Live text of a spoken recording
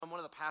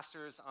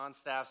pastors on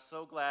staff.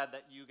 So glad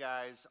that you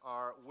guys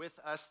are with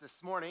us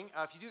this morning.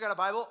 If you do got a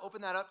Bible,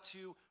 open that up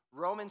to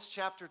Romans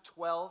chapter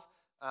 12.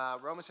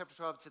 Romans chapter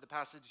 12 to the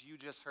passage you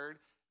just heard.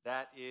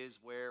 That is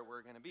where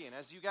we're going to be. And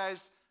as you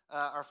guys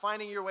are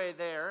finding your way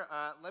there,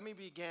 let me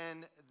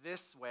begin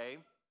this way.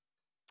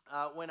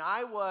 When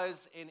I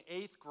was in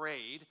 8th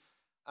grade,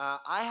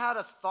 I had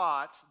a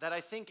thought that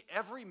I think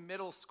every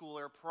middle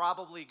schooler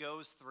probably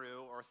goes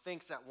through or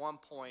thinks at one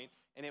point,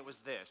 and it was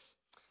this.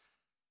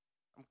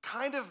 I'm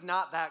kind of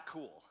not that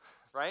cool,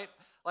 right?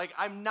 Like,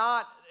 I'm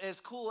not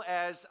as cool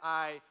as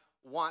I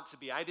want to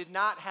be. I did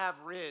not have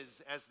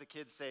Riz, as the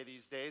kids say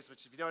these days,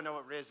 which if you don't know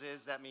what Riz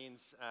is, that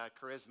means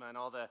charisma, and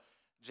all the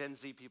Gen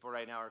Z people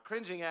right now are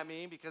cringing at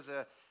me because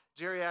a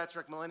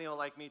geriatric millennial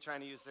like me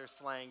trying to use their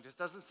slang just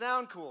doesn't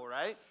sound cool,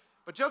 right?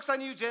 But joke's on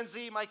you, Gen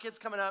Z. My kid's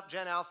coming up,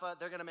 Gen Alpha.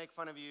 They're going to make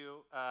fun of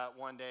you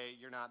one day.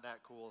 You're not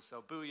that cool,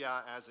 so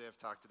booyah, as if,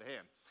 talk to the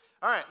hand.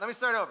 All right, let me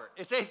start over.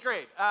 It's 8th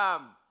grade.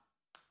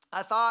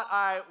 I thought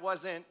I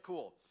wasn't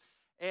cool.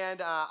 And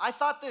I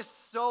thought this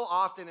so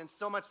often and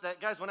so much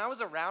that, guys, when I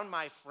was around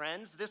my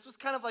friends, this was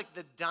kind of like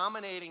the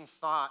dominating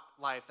thought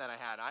life that I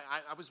had.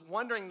 I was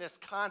wondering this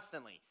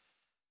constantly.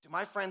 Do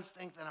my friends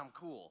think that I'm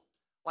cool?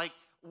 Like,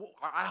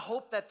 I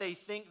hope that they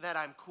think that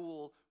I'm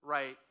cool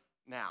right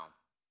now.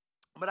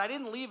 But I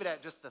didn't leave it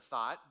at just a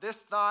thought. This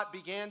thought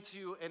began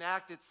to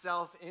enact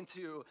itself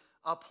into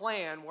a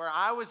plan where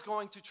I was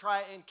going to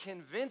try and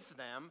convince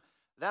them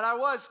that I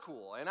was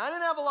cool. And I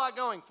didn't have a lot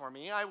going for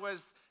me. I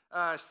was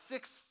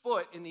 6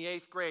 foot in the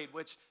 8th grade,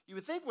 which you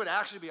would think would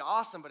actually be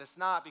awesome, but it's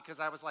not because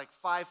I was like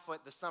 5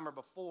 foot the summer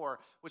before,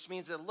 which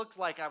means it looked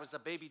like I was a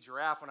baby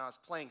giraffe when I was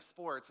playing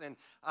sports. And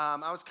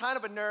I was kind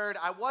of a nerd.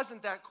 I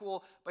wasn't that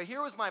cool, but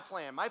here was my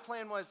plan. My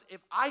plan was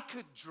if I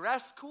could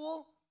dress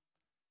cool,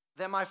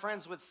 then my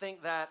friends would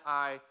think that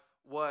I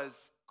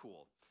was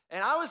cool.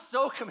 And I was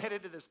so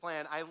committed to this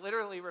plan, I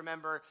literally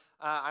remember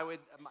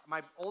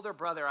my older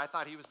brother, I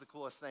thought he was the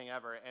coolest thing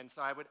ever, and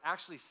so I would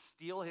actually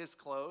steal his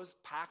clothes,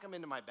 pack them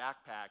into my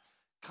backpack,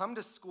 come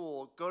to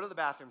school, go to the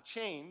bathroom,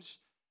 change.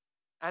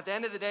 At the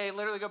end of the day,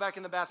 literally go back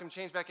in the bathroom,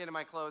 change back into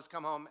my clothes,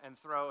 come home, and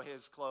throw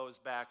his clothes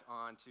back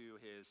onto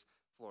his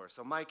floor.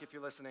 So Mike, if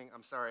you're listening,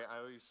 I'm sorry,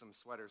 I owe you some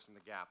sweaters from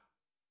the Gap.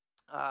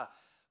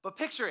 But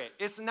picture it,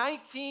 it's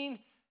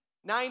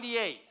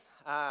 1998.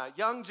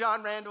 Young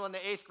John Randall in the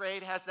 8th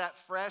grade has that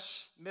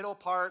fresh middle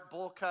part,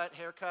 bowl cut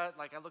haircut,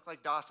 like I look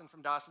like Dawson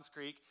from Dawson's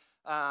Creek.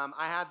 I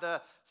had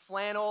the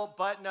flannel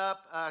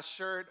button-up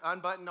shirt,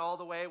 unbuttoned all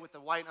the way with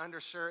the white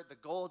undershirt, the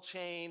gold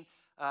chain,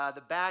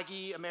 the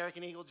baggy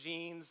American Eagle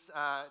jeans.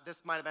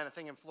 This might have been a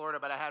thing in Florida,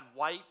 but I had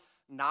white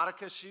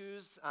Nautica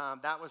shoes.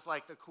 That was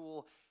like the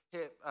cool,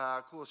 hip,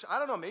 cool shoe. I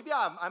don't know, maybe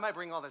I might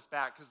bring all this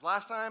back, because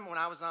last time when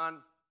I was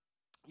on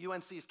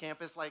UNC's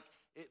campus, like,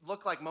 it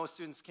looked like most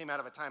students came out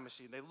of a time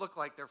machine. They look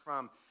like they're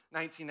from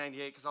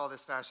 1998 because all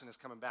this fashion is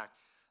coming back.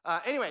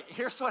 Anyway,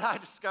 here's what I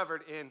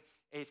discovered in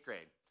 8th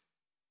grade.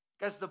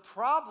 Guys, the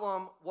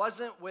problem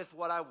wasn't with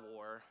what I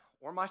wore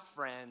or my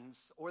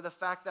friends or the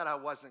fact that I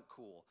wasn't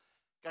cool.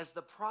 Guys,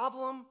 the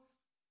problem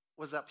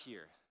was up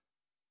here.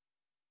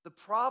 The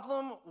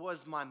problem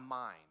was my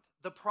mind.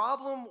 The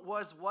problem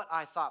was what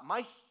I thought.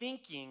 My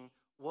thinking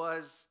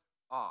was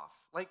off.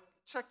 Like,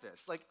 check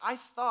this. Like, I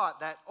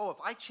thought that, if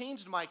I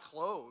changed my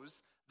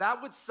clothes,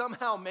 that would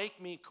somehow make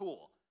me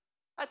cool.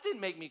 That didn't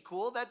make me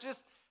cool. That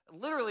just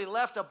literally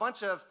left a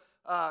bunch of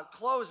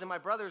clothes in my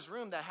brother's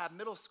room that had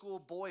middle school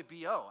boy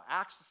BO.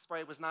 Axe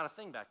spray was not a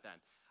thing back then.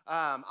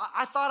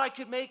 I thought I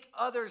could make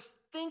others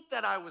think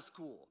that I was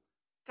cool.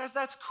 Guys,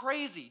 that's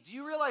crazy. Do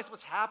you realize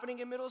what's happening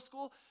in middle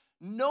school?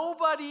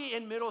 Nobody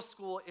in middle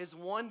school is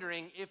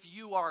wondering if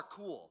you are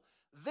cool.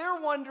 They're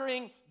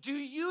wondering, do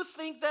you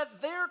think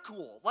that they're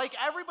cool? Like,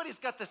 everybody's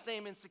got the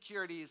same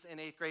insecurities in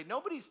 8th grade.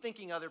 Nobody's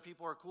thinking other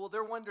people are cool.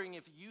 They're wondering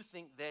if you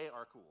think they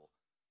are cool.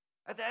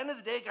 At the end of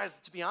the day, guys,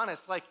 to be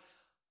honest, like,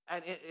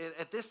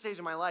 at this stage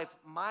of my life,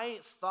 my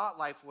thought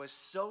life was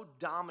so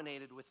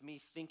dominated with me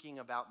thinking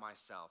about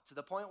myself to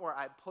the point where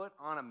I put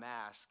on a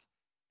mask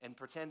and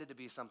pretended to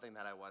be something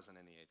that I wasn't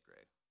in the 8th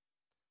grade.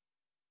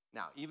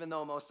 Now, even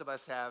though most of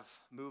us have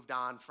moved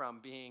on from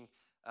being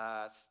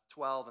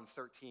 12 and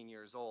 13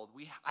 years old,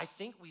 I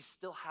think we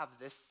still have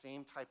this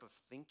same type of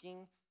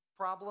thinking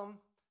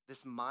problem,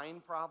 this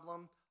mind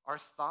problem, our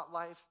thought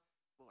life.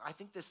 I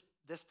think this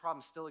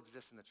problem still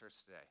exists in the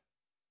church today.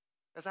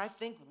 Because I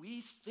think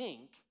we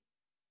think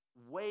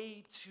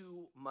way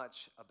too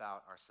much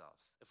about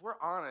ourselves. If we're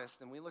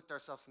honest and we looked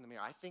ourselves in the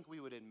mirror, I think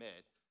we would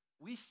admit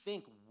we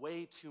think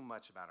way too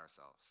much about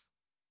ourselves.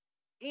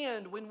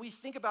 And when we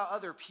think about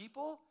other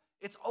people,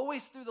 it's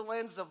always through the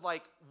lens of,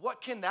 like,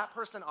 what can that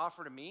person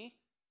offer to me?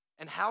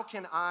 And how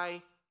can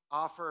I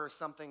offer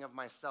something of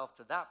myself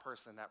to that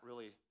person that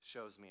really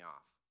shows me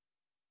off?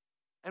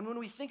 And when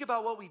we think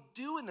about what we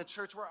do in the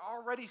church, we're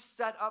already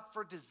set up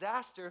for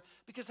disaster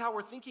because how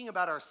we're thinking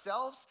about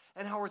ourselves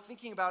and how we're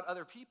thinking about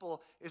other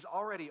people is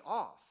already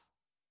off.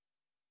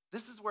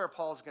 This is where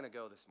Paul's going to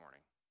go this morning.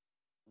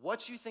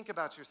 What you think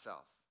about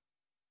yourself,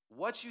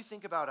 what you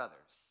think about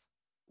others,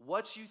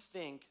 what you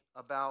think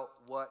about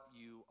what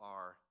you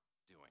are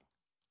doing.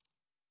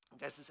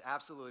 Guys, this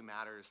absolutely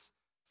matters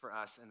for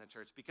us in the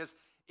church, because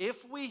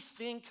if we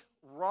think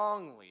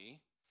wrongly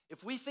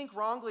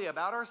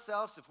about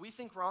ourselves, if we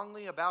think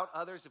wrongly about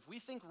others, if we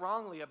think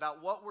wrongly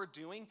about what we're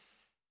doing,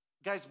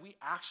 guys, we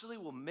actually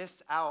will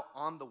miss out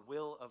on the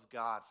will of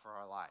God for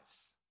our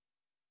lives.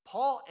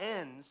 Paul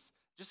ends,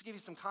 just to give you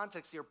some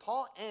context here,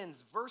 Paul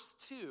ends verse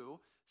 2,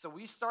 so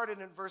we started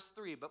in verse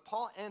 3, but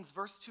Paul ends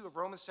verse 2 of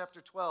Romans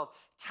chapter 12,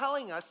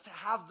 telling us to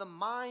have the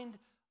mind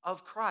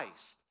of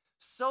Christ,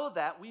 so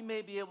that we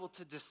may be able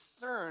to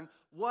discern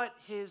what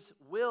his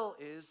will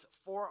is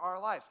for our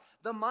lives.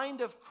 The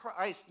mind of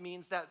Christ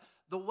means that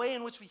the way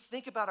in which we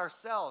think about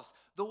ourselves,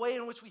 the way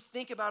in which we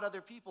think about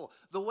other people,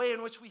 the way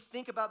in which we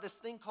think about this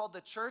thing called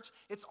the church,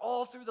 it's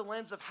all through the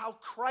lens of how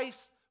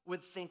Christ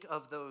would think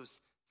of those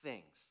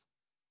things.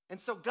 And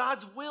so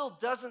God's will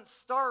doesn't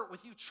start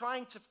with you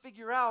trying to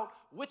figure out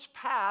which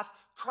path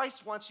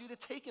Christ wants you to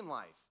take in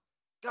life.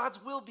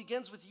 God's will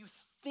begins with you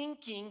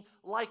thinking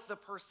like the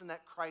person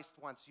that Christ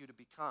wants you to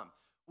become,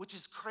 which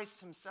is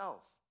Christ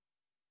himself.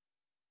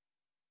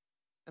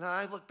 And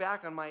I look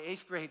back on my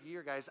 8th grade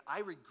year, guys, I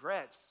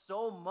regret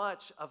so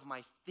much of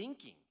my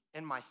thinking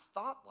and my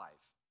thought life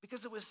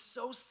because it was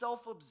so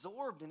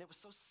self-absorbed and it was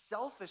so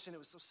selfish and it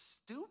was so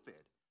stupid.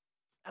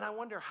 And I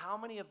wonder how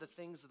many of the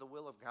things of the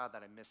will of God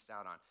that I missed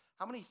out on,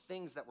 how many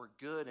things that were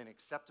good and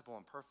acceptable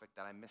and perfect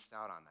that I missed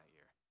out on that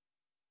year.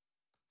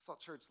 So,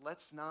 church,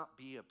 let's not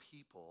be a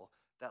people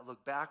that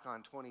look back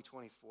on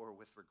 2024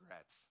 with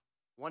regrets,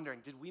 wondering,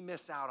 did we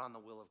miss out on the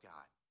will of God?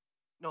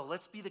 No,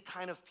 let's be the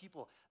kind of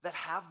people that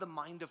have the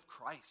mind of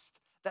Christ,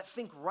 that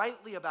think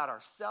rightly about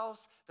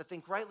ourselves, that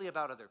think rightly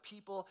about other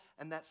people,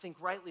 and that think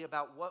rightly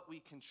about what we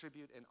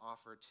contribute and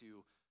offer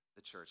to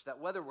the church. That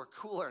whether we're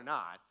cool or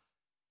not,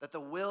 that the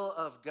will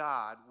of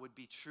God would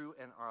be true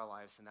in our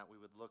lives and that we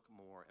would look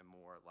more and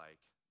more like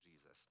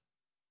Jesus.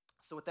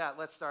 So with that,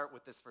 let's start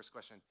with this first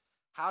question.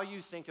 How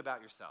you think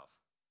about yourself.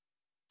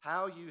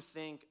 How you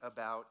think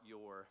about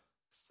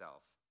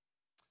yourself.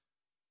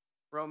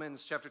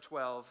 Romans chapter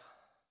 12,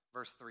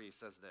 verse 3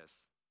 says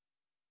this.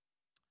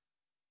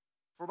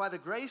 For by the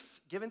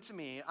grace given to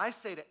me, I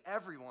say to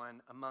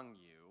everyone among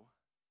you,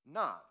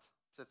 not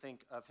to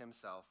think of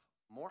himself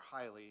more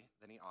highly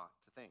than he ought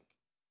to think,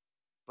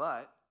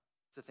 but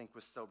to think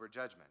with sober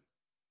judgment,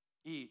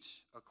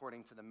 each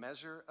according to the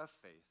measure of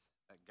faith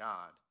that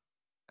God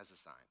has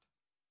assigned.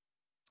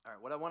 All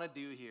right, what I want to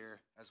do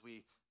here as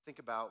we think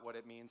about what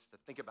it means to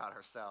think about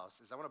ourselves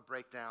is I want to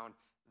break down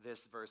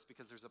this verse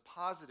because there's a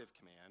positive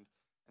command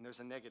and there's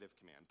a negative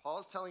command. Paul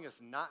is telling us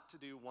not to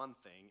do one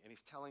thing, and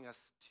he's telling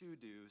us to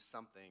do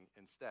something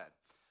instead.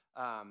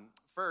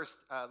 First,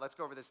 let's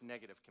go over this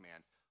negative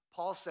command.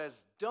 Paul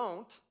says,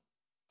 don't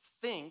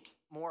think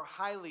more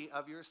highly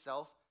of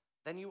yourself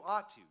than you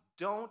ought to.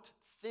 Don't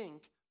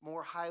think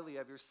more highly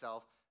of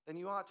yourself than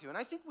you ought to. And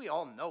I think we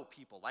all know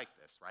people like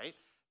this, right?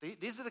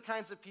 These are the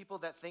kinds of people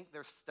that think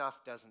their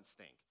stuff doesn't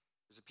stink.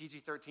 There's a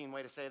PG-13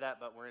 way to say that,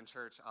 but we're in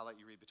church. I'll let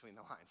you read between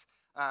the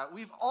lines.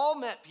 We've all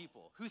met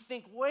people who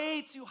think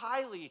way too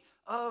highly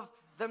of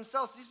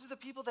themselves. These are the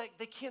people that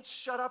they can't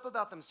shut up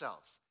about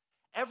themselves.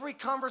 Every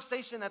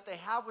conversation that they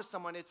have with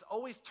someone, it's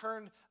always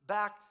turned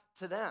back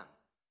to them.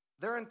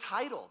 They're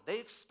entitled. They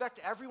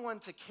expect everyone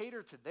to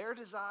cater to their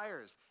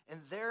desires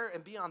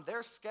and be on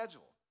their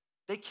schedule.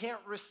 They can't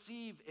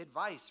receive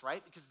advice,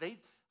 right? Because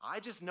I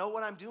just know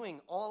what I'm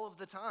doing all of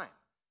the time.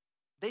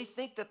 They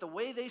think that the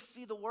way they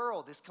see the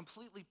world is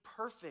completely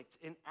perfect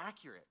and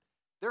accurate.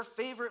 Their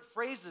favorite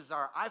phrases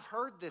are, I've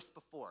heard this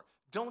before.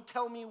 Don't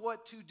tell me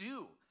what to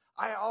do.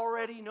 I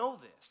already know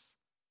this.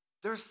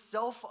 They're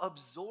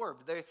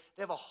self-absorbed. They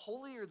have a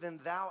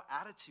holier-than-thou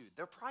attitude.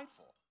 They're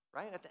prideful,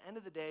 right? At the end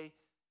of the day,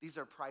 these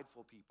are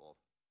prideful people.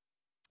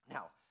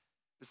 Now,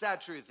 the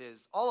sad truth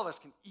is, all of us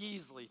can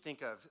easily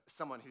think of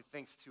someone who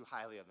thinks too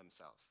highly of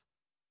themselves.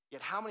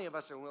 Yet how many of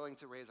us are willing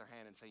to raise our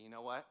hand and say, you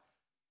know what?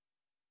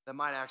 That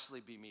might actually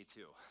be me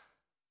too.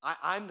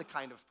 I'm the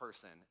kind of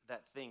person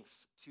that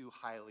thinks too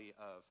highly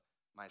of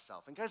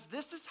myself. And guys,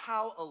 this is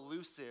how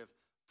elusive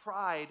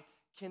pride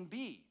can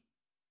be.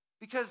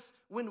 Because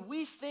when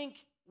we think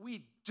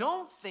we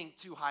don't think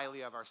too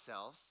highly of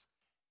ourselves,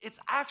 it's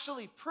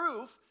actually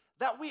proof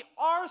that we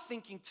are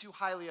thinking too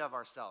highly of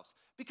ourselves.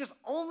 Because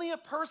only a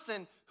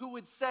person who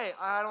would say,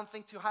 I don't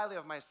think too highly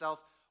of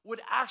myself,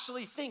 would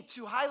actually think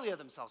too highly of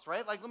themselves,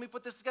 right? Like, let me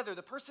put this together.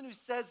 The person who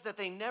says that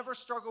they never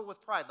struggle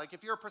with pride, like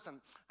if you're a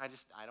person, I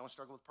don't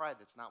struggle with pride,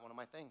 that's not one of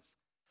my things.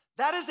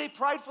 That is a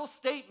prideful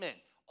statement.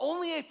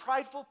 Only a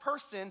prideful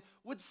person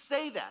would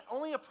say that.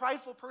 Only a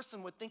prideful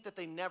person would think that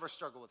they never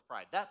struggle with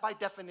pride. That, by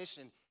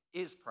definition,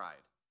 is pride.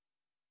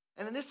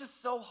 And then this is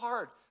so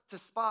hard to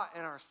spot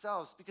in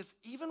ourselves because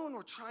even when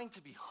we're trying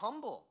to be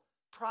humble,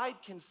 pride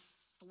can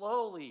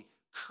slowly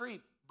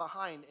creep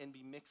behind and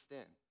be mixed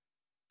in.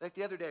 Like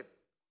the other day,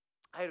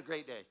 I had a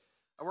great day.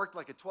 I worked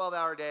like a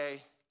 12-hour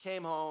day,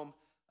 came home,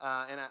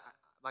 and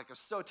I was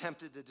so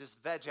tempted to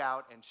just veg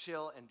out and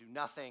chill and do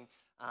nothing.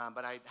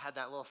 But I had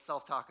that little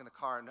self-talk in the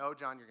car. No,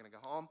 John, you're going to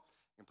go home.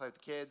 You're going to play with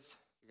the kids.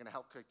 You're going to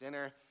help cook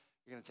dinner.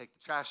 You're going to take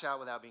the trash out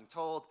without being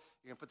told.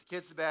 You're going to put the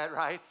kids to bed,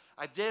 right?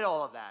 I did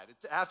all of that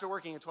after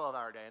working a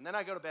 12-hour day. And then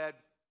I go to bed.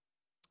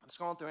 I'm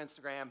scrolling through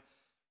Instagram,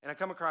 and I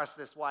come across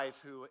this wife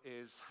who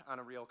is on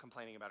a reel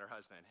complaining about her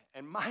husband.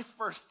 And my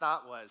first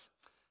thought was,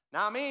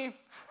 not me.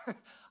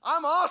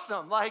 I'm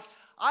awesome. Like,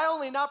 I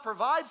only not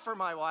provide for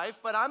my wife,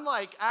 but I'm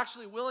like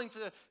actually willing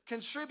to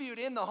contribute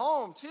in the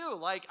home too.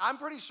 Like, I'm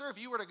pretty sure if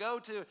you were to go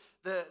to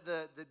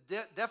the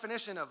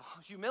definition of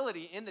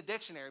humility in the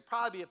dictionary, it'd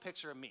probably be a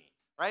picture of me,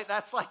 right?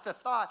 That's like the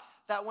thought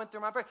that went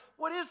through my brain.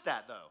 What is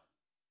that though?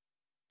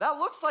 That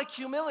looks like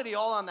humility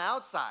all on the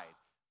outside,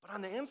 but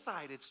on the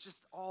inside, it's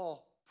just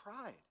all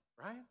pride,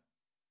 right?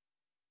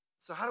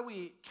 So how do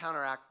we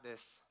counteract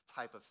this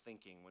type of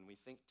thinking when we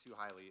think too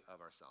highly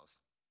of ourselves?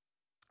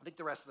 I think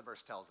the rest of the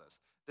verse tells us.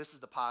 This is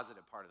the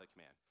positive part of the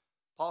command.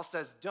 Paul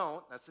says,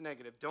 don't, that's the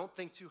negative, don't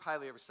think too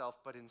highly of yourself,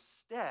 but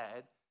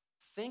instead,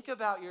 think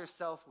about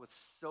yourself with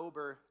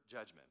sober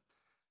judgment.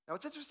 Now,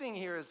 what's interesting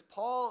here is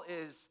Paul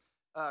is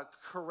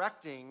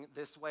correcting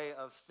this way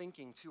of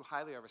thinking too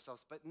highly of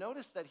ourselves, but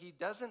notice that he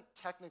doesn't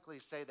technically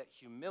say that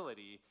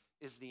humility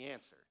is the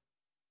answer.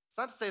 It's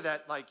not to say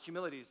that, like,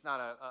 humility is not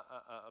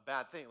a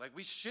bad thing. Like,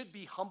 we should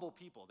be humble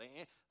people.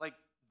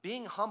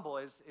 Being humble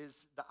is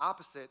the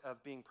opposite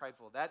of being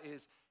prideful. That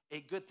is a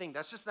good thing.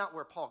 That's just not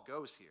where Paul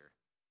goes here.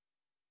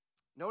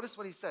 Notice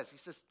what he says. He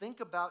says, think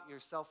about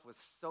yourself with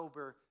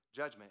sober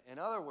judgment. In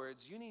other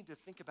words, you need to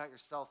think about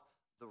yourself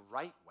the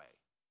right way.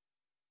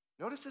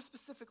 Notice his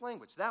specific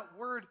language. That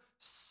word,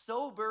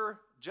 sober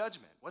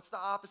judgment. What's the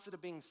opposite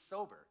of being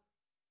sober?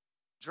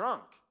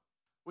 Drunk,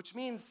 which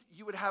means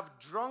you would have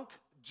drunk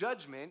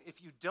judgment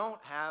if you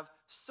don't have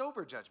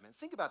sober judgment.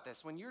 Think about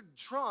this. When you're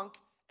drunk,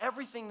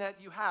 everything that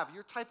you have,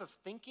 your type of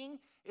thinking,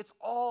 it's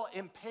all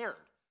impaired,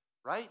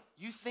 right?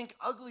 You think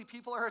ugly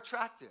people are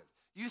attractive.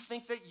 You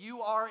think that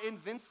you are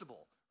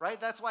invincible, right?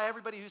 That's why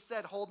everybody who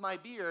said, hold my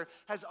beer,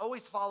 has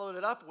always followed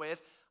it up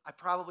with, I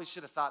probably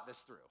should have thought this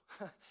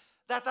through.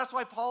 That's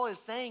why Paul is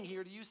saying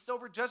here to use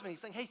sober judgment. He's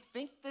saying, hey,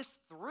 think this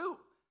through.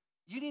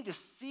 You need to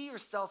see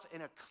yourself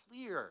in a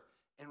clear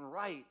and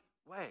right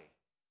way.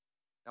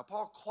 Now,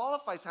 Paul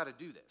qualifies how to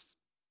do this,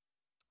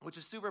 which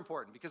is super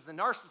important because the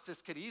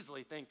narcissist could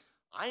easily think,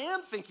 I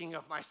am thinking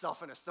of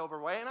myself in a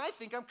sober way, and I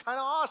think I'm kind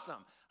of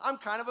awesome. I'm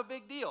kind of a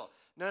big deal.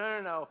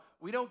 No.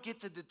 We don't get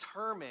to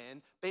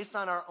determine, based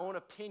on our own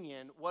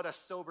opinion, what a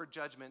sober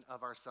judgment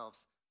of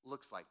ourselves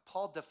looks like.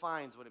 Paul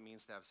defines what it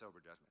means to have sober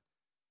judgment.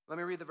 Let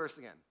me read the verse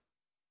again.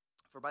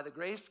 For by the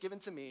grace given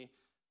to me,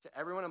 to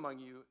everyone among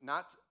you,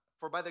 I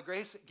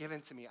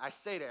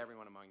say to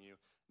everyone among you,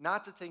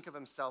 not to think of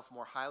himself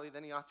more highly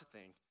than he ought to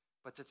think,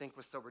 but to think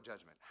with sober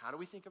judgment. How do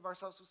we think of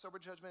ourselves with sober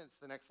judgment? It's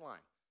the next line.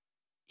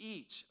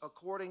 Each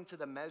according to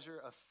the measure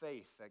of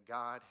faith that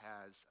God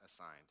has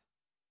assigned.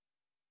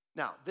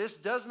 Now, this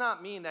does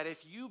not mean that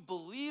if you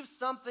believe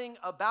something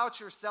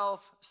about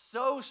yourself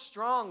so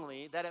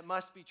strongly that it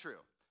must be true.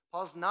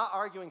 Paul's not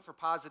arguing for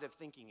positive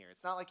thinking here.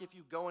 It's not like if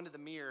you go into the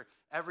mirror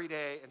every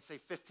day and say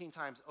 15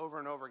 times over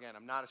and over again,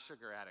 I'm not a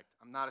sugar addict,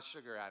 I'm not a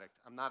sugar addict,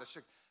 I'm not a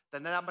sugar,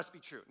 then that must be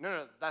true.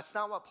 No, that's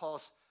not what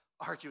Paul's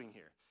arguing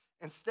here.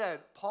 Instead,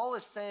 Paul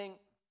is saying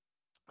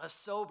a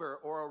sober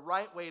or a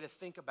right way to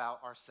think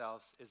about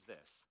ourselves is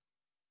this.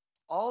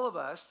 All of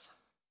us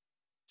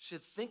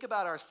should think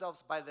about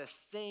ourselves by the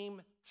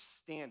same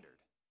standard.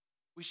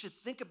 We should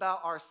think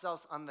about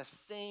ourselves on the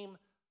same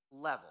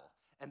level.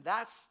 And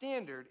that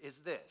standard is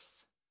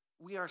this.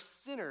 We are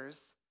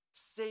sinners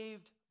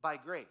saved by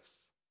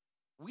grace.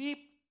 We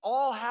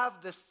all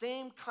have the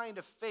same kind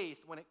of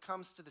faith when it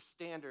comes to the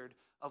standard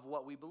of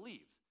what we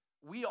believe.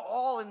 We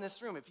all in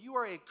this room, if you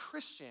are a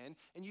Christian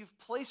and you've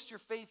placed your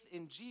faith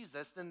in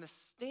Jesus, then the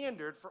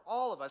standard for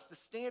all of us, the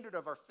standard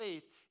of our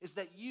faith, is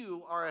that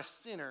you are a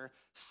sinner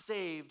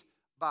saved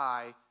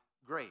by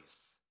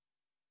grace.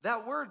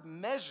 That word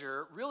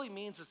measure really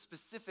means a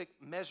specific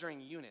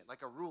measuring unit,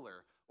 like a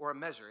ruler or a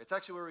measure. It's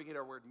actually where we get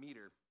our word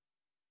meter.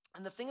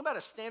 And the thing about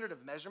a standard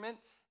of measurement,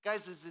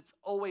 guys, is it's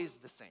always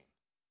the same.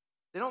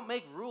 They don't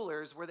make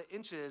rulers where the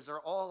inches are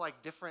all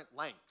like different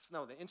lengths.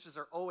 No, the inches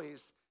are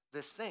always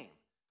the same.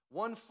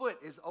 1 foot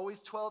is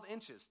always 12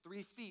 inches.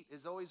 3 feet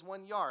is always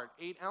 1 yard.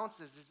 8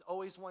 ounces is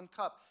always 1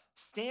 cup.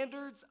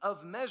 Standards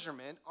of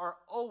measurement are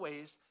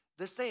always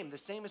the same. The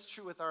same is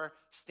true with our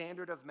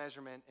standard of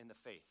measurement in the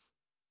faith.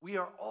 We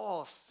are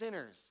all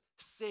sinners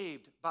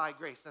saved by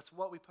grace. That's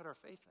what we put our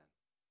faith in.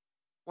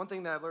 One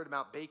thing that I've learned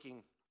about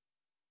baking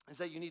is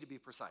that you need to be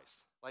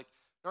precise. Like,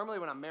 normally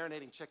when I'm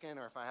marinating chicken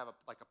or if I have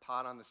a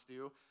pot on the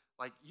stew,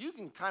 like, you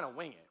can kind of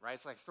wing it, right?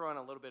 It's like throw in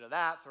a little bit of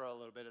that, throw a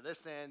little bit of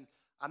this in.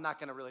 I'm not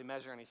going to really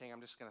measure anything. I'm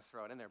just going to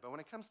throw it in there. But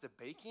when it comes to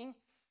baking,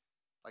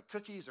 like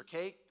cookies or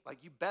cake, like,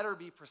 you better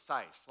be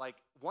precise. Like,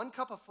 1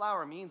 cup of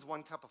flour means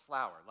 1 cup of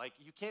flour. Like,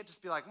 you can't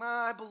just be like,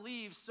 I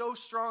believe so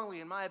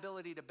strongly in my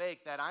ability to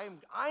bake that I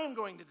am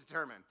going to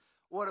determine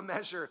what a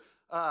measure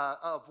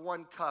of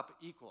 1 cup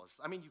equals.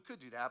 I mean, you could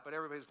do that, but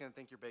everybody's going to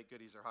think your baked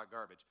goodies are hot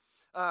garbage.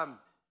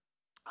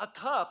 A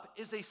cup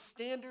is a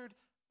standard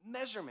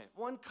measurement.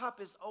 One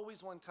cup is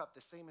always one cup.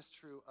 The same is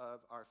true of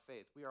our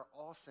faith. We are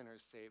all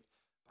sinners saved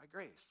by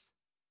grace.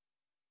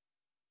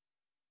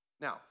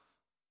 Now,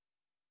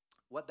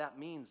 what that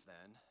means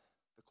then,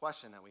 the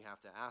question that we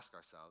have to ask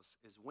ourselves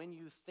is, when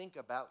you think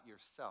about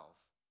yourself,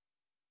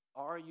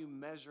 are you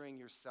measuring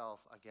yourself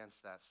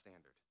against that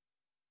standard?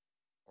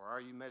 Or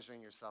are you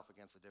measuring yourself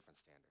against a different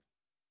standard?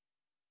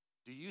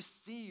 Do you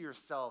see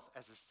yourself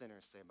as a sinner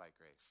saved by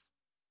grace?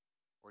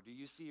 Or do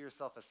you see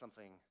yourself as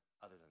something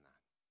other than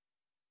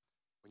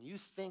that? When you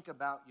think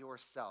about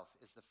yourself,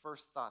 is the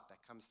first thought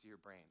that comes to your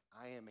brain,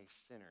 I am a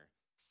sinner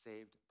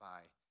saved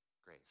by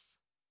grace.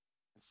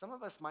 And some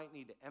of us might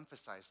need to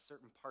emphasize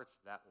certain parts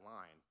of that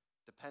line.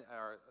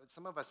 Or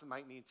some of us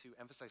might need to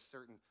emphasize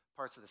certain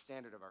parts of the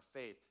standard of our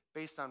faith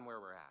based on where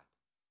we're at.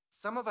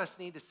 Some of us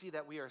need to see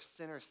that we are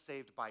sinners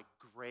saved by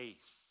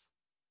grace.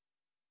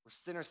 We're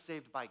sinners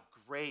saved by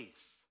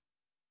grace.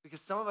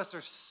 Because some of us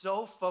are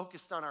so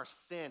focused on our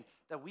sin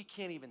that we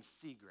can't even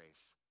see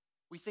grace.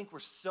 We think we're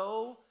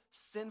so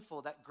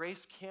sinful that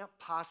grace can't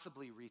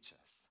possibly reach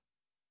us.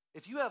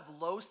 If you have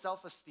low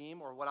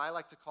self-esteem, or what I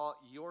like to call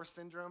Eeyore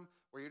syndrome,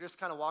 where you're just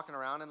kind of walking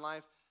around in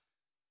life,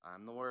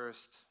 I'm the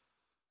worst,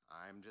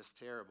 I'm just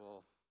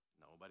terrible,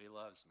 nobody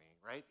loves me,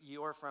 right?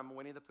 Eeyore from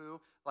Winnie the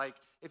Pooh. Like,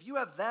 if you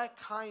have that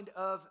kind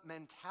of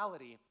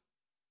mentality,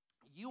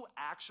 you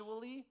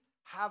actually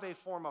have a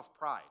form of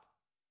pride.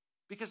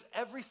 Because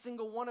every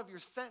single one of your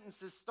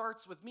sentences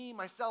starts with me,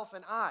 myself,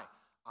 and I.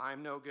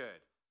 I'm no good.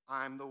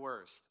 I'm the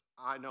worst.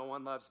 No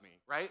one loves me,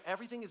 right?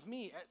 Everything is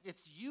me.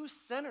 It's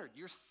you-centered.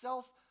 You're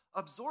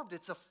self-absorbed.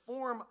 It's a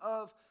form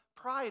of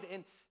pride.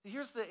 And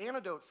here's the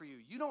antidote for you.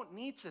 You don't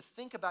need to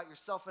think about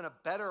yourself in a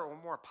better or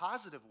more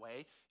positive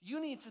way. You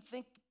need to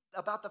think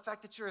about the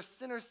fact that you're a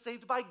sinner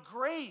saved by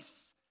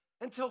grace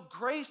until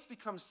grace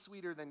becomes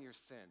sweeter than your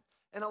sin,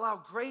 and allow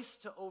grace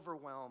to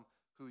overwhelm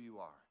who you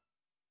are.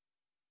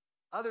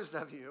 Others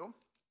of you,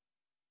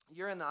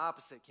 you're in the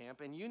opposite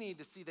camp, and you need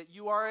to see that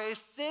you are a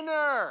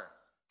sinner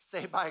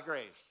saved by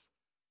grace.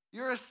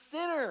 You're a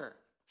sinner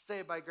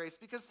saved by grace,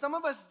 because some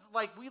of us,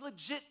 we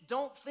legit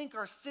don't think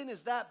our sin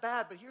is that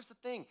bad. But here's the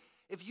thing.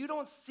 If you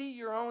don't see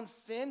your own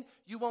sin,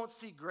 you won't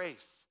see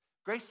grace.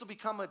 Grace will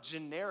become a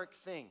generic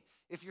thing.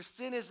 If your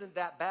sin isn't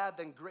that bad,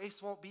 then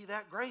grace won't be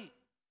that great.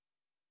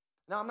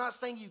 Now, I'm not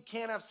saying you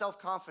can't have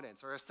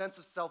self-confidence or a sense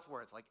of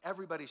self-worth.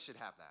 Everybody should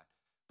have that.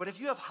 But if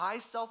you have high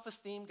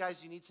self-esteem,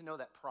 guys, you need to know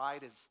that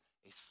pride is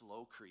a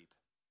slow creep.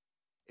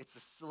 It's a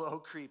slow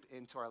creep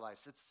into our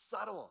lives. It's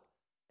subtle.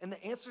 And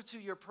the answer to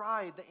your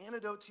pride, the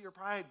antidote to your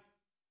pride,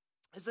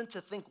 isn't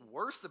to think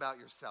worse about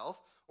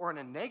yourself or in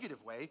a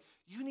negative way.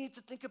 You need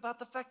to think about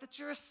the fact that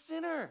you're a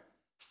sinner,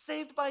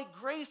 saved by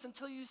grace,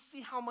 until you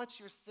see how much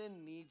your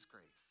sin needs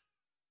grace.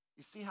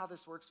 You see how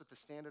this works with the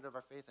standard of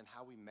our faith and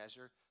how we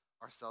measure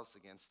ourselves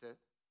against it?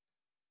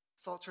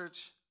 Salt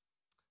Church,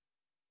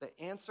 the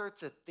answer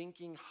to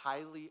thinking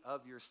highly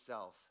of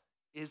yourself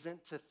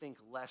isn't to think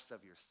less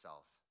of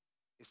yourself.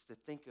 It's to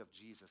think of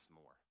Jesus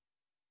more.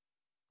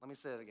 Let me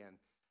say it again.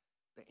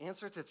 The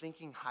answer to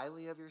thinking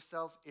highly of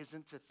yourself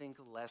isn't to think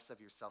less of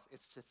yourself.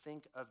 It's to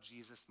think of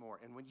Jesus more.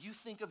 And when you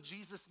think of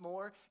Jesus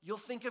more, you'll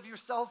think of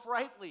yourself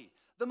rightly.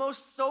 The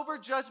most sober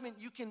judgment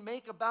you can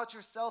make about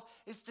yourself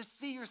is to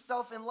see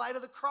yourself in light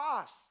of the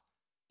cross.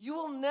 You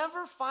will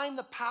never find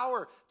the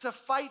power to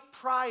fight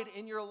pride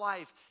in your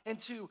life and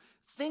to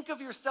think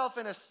of yourself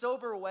in a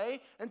sober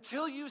way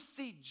until you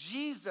see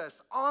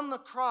Jesus on the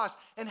cross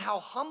and how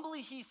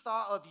humbly he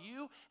thought of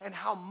you and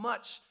how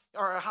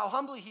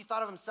humbly he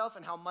thought of himself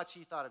and how much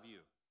he thought of you.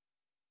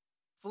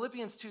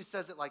 Philippians 2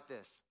 says it like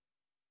this: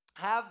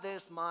 have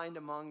this mind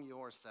among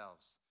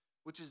yourselves,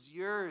 which is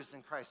yours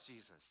in Christ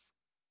Jesus,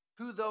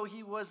 who, though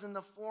he was in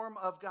the form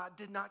of God,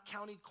 did not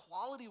count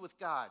equality with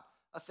God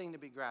a thing to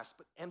be grasped,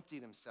 but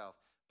emptied himself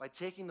by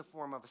taking the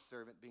form of a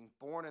servant, being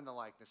born in the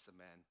likeness of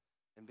men,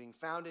 and being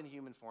found in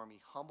human form, he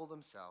humbled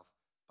himself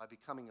by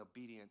becoming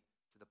obedient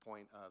to the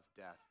point of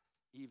death,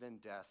 even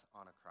death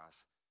on a cross.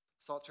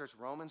 Salt Church,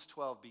 Romans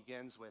 12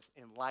 begins with,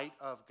 in light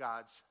of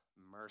God's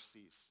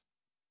mercies,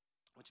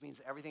 which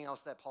means everything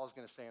else that Paul's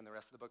going to say in the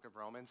rest of the book of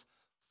Romans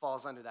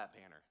falls under that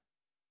banner.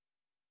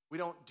 We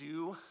don't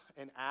do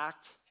and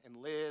act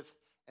and live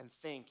and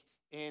think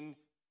in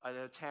an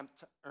attempt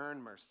to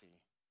earn mercy.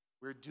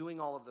 We're doing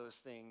all of those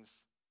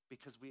things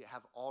because we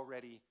have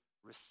already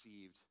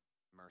received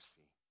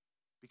mercy.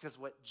 Because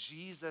what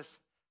Jesus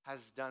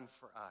has done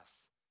for us,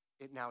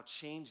 it now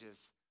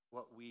changes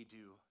what we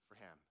do for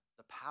him.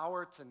 The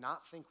power to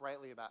not think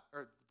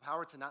the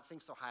power to not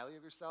think so highly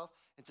of yourself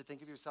and to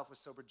think of yourself with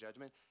sober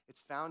judgment,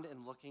 it's found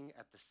in looking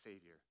at the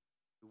Savior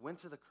who went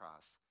to the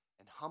cross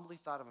and humbly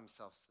thought of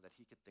himself so that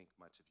he could think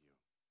much of you.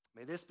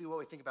 May this be what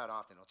we think about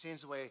often. It'll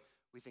change the way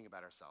we think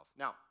about ourselves.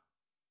 Now,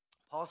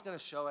 Paul's going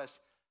to show us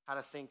how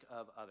to think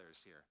of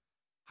others here.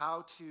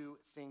 How to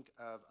think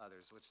of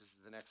others, which is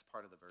the next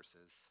part of the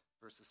verses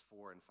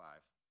 4 and 5.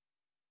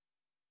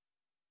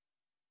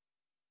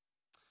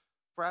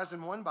 For as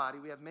in one body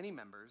we have many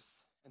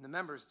members, and the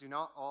members do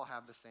not all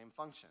have the same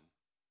function.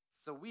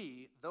 So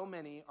we, though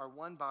many, are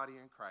one body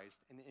in Christ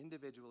and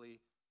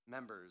individually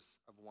members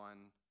of one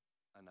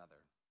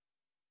another.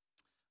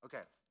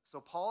 Okay,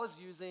 so Paul is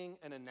using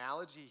an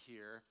analogy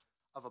here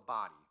of a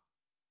body.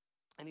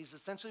 And he's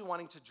essentially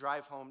wanting to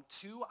drive home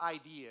two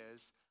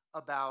ideas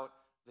about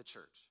the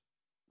church.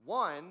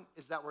 One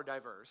is that we're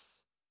diverse,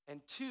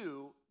 and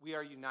two, we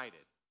are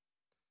united.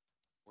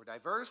 We're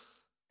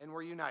diverse and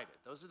we're united.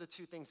 Those are the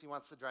two things he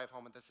wants to drive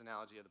home with this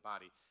analogy of the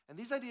body. And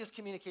these ideas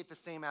communicate the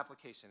same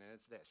application, and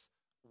it's this: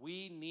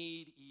 we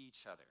need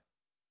each other.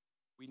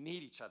 We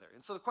need each other.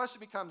 And so the question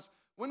becomes,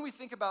 when we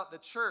think about the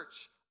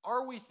church,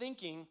 are we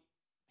thinking,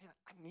 man,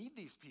 I need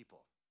these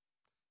people,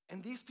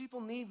 and these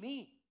people need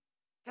me?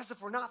 Because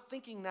if we're not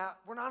thinking that,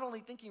 we're not only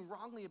thinking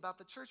wrongly about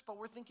the church, but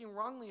we're thinking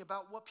wrongly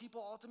about what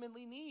people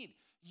ultimately need.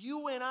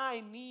 You and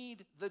I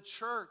need the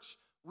church.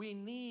 We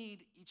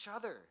need each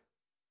other.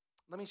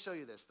 Let me show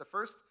you this. The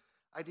first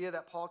idea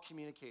that Paul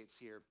communicates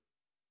here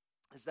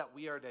is that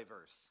we are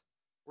diverse.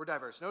 We're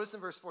diverse. Notice in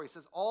verse 4, he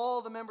says,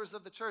 all the members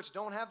of the church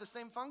don't have the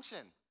same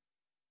function.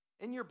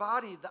 In your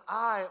body, the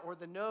eye or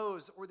the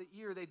nose or the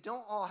ear, they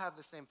don't all have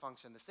the same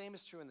function. The same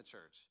is true in the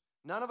church.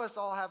 None of us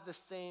all have the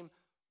same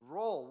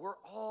role.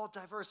 We're all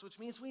diverse, which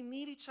means we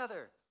need each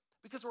other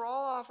because we're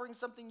all offering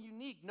something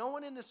unique. No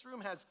one in this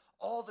room has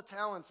all the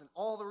talents and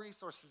all the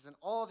resources and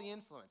all the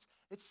influence.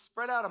 It's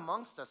spread out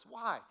amongst us.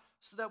 Why?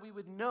 So that we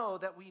would know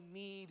that we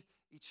need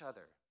each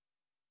other.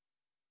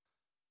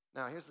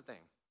 Now, here's the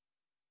thing.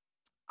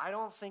 I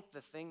don't think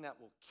the thing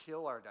that will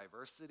kill our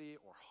diversity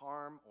or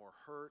harm or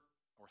hurt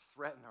or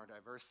threaten our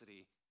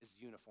diversity is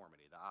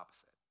uniformity, the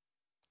opposite.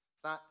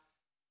 It's not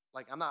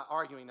like, I'm not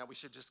arguing that we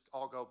should just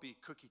all go be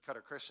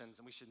cookie-cutter Christians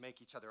and we should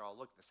make each other all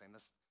look the same.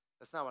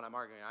 That's not what I'm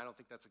arguing. I don't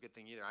think that's a good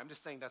thing either. I'm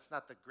just saying that's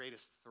not the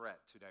greatest threat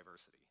to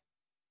diversity.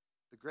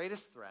 The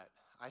greatest threat,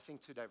 I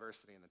think, to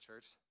diversity in the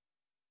church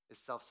is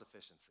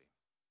self-sufficiency.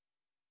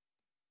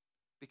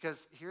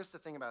 Because here's the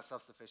thing about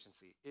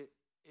self-sufficiency. It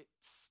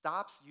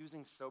stops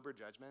using sober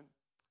judgment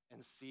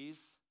and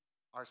sees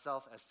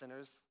ourselves as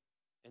sinners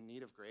in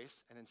need of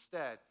grace, and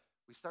instead,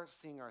 we start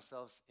seeing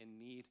ourselves in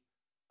need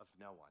of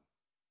no one.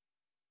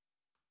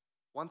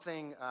 One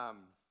thing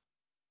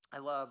I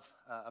love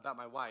about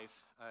my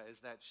wife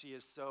is that she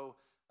is so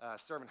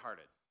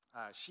servant-hearted.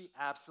 She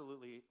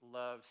absolutely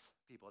loves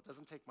people. It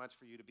doesn't take much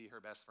for you to be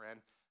her best friend,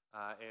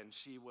 and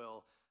she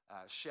will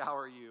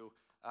shower you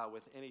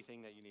with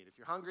anything that you need. If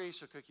you're hungry,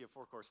 she'll cook you a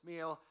 4-course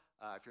meal.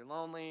 If you're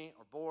lonely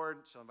or bored,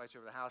 she'll invite you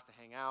over to the house to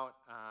hang out.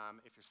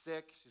 If you're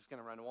sick, she's going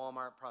to run to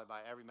Walmart, probably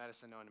buy every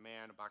medicine known to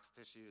man, a box of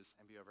tissues,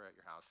 and be over at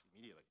your house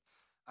immediately.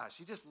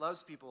 She just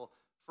loves people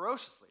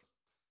ferociously.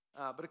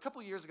 But a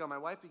couple years ago, my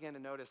wife began to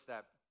notice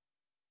that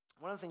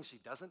one of the things she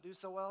doesn't do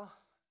so well,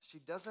 she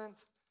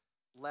doesn't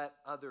let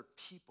other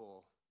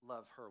people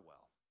love her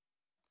well.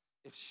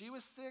 If she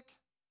was sick,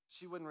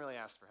 she wouldn't really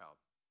ask for help.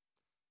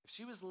 If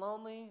she was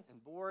lonely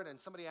and bored and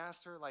somebody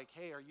asked her, like,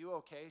 hey, are you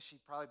okay?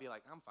 She'd probably be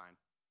like, I'm fine.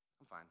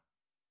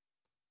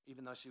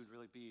 Even though she would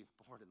really be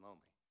bored and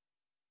lonely.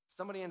 If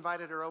somebody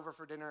invited her over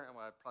for dinner,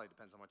 well, it probably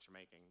depends on what you're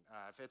making.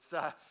 If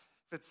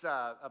it's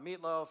a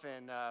meatloaf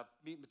and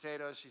meat and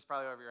potatoes, she's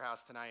probably over your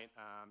house tonight.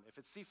 If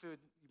it's seafood,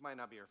 you might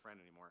not be her friend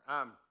anymore.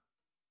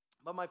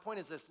 But my point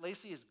is this: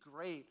 Lacey is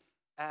great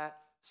at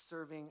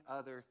serving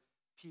other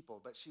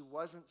people, but she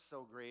wasn't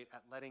so great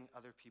at letting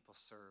other people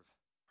serve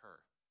her.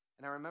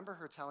 And I remember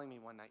her telling me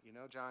one night, you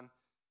know, John,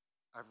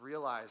 I've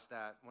realized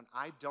that when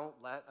I don't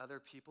let other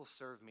people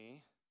serve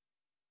me,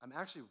 I'm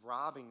actually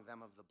robbing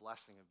them of the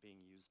blessing of being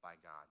used by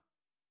God.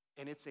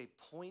 And it's a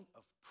point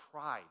of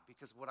pride,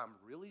 because what I'm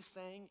really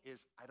saying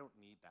is I don't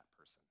need that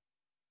person.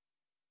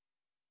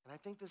 And I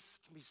think this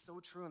can be so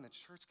true in the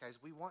church, guys.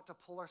 We want to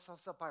pull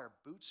ourselves up by our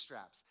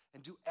bootstraps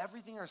and do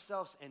everything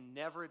ourselves and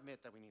never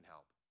admit that we need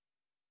help.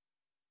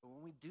 But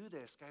when we do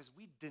this, guys,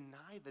 we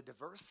deny the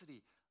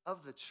diversity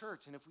of the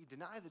church. And if we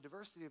deny the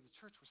diversity of the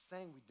church, we're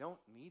saying we don't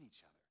need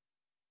each other.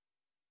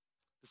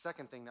 The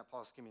second thing that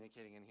Paul's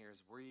communicating in here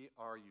is we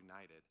are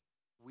united.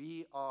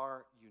 We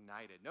are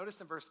united. Notice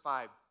in verse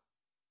 5,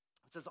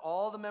 it says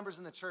all the members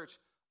in the church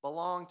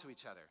belong to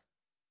each other.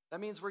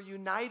 That means we're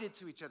united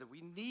to each other.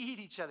 We need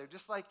each other.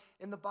 Just like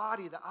in the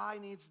body, the eye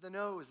needs the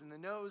nose and the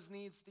nose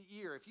needs the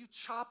ear. If you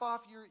chop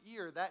off your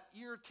ear, that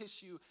ear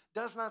tissue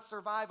does not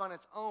survive on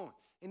its own.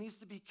 It needs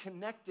to be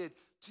connected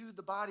to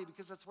the body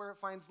because that's where it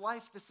finds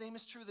life. The same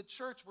is true of the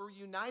church. We're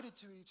united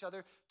to each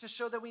other to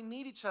show that we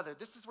need each other.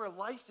 This is where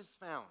life is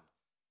found.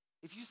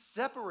 If you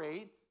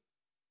separate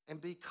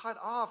and be cut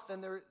off,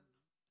 then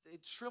it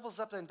shrivels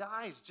up and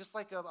dies, just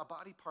like a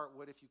body part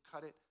would if you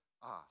cut it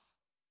off.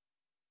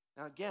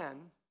 Now again,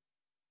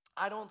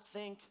 I don't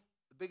think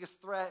the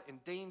biggest threat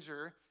and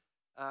danger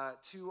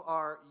to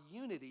our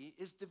unity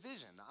is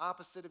division. The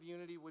opposite of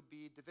unity would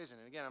be division.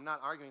 And again, I'm not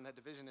arguing that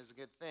division is a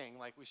good thing.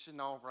 Like, we shouldn't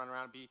all run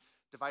around and be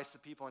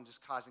divisive people and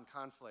just causing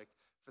conflict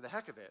for the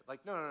heck of it.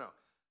 Like, no.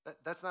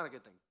 That's not a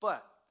good thing.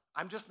 But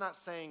I'm just not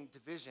saying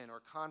division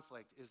or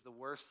conflict is the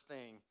worst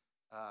thing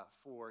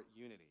for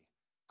unity.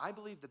 I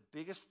believe the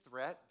biggest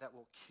threat that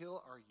will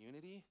kill our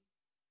unity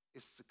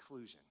is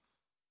seclusion.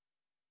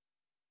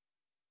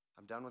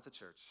 I'm done with the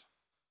church.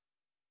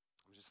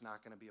 I'm just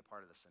not going to be a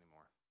part of this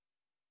anymore.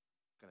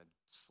 I'm going to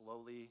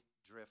slowly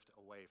drift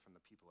away from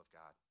the people of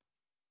God.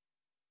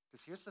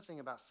 Because here's the thing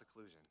about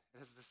seclusion. It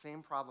has the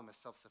same problem as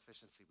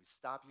self-sufficiency. We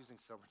stop using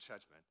sober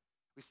judgment.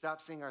 We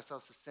stop seeing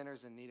ourselves as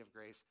sinners in need of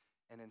grace,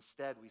 and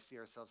instead we see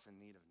ourselves in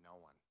need of no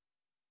one.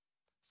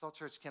 Salt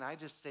Church, can I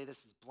just say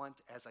this as blunt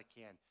as I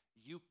can?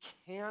 You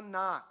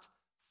cannot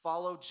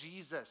follow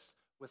Jesus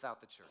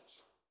without the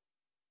church.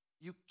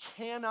 You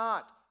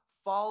cannot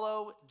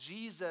follow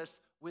Jesus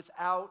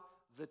without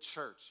the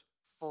church,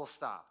 full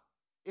stop.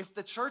 If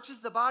the church is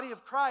the body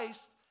of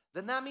Christ,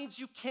 then that means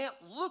you can't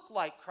look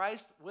like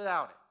Christ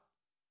without it.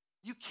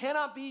 You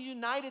cannot be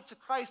united to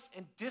Christ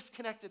and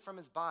disconnected from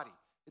his body.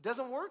 It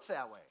doesn't work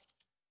that way.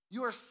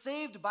 You are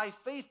saved by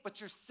faith, but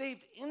you're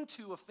saved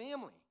into a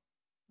family.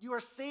 You are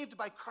saved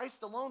by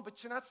Christ alone,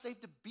 but you're not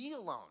saved to be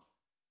alone.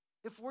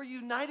 If we're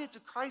united to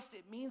Christ,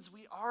 it means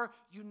we are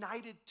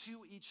united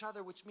to each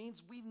other, which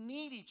means we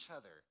need each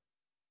other.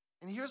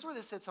 And here's where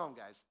this hits home,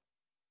 guys.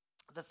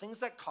 The things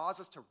that cause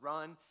us to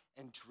run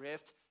and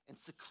drift and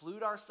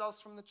seclude ourselves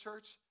from the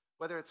church,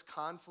 whether it's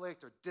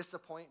conflict or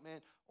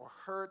disappointment or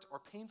hurt or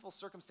painful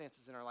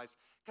circumstances in our lives,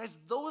 guys,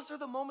 those are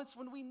the moments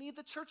when we need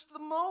the church the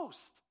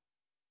most.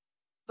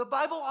 The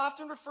Bible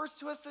often refers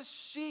to us as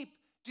sheep.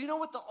 Do you know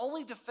what the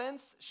only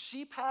defense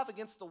sheep have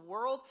against the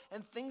world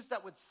and things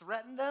that would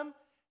threaten them?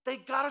 They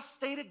gotta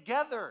stay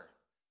together.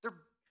 They're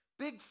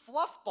big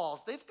fluff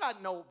balls. They've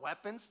got no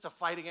weapons to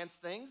fight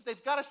against things.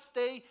 They've gotta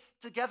stay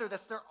together.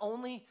 That's their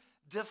only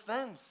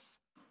defense.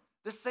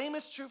 The same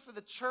is true for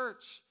the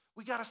church.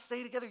 We gotta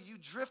stay together. You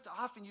drift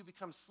off and you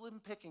become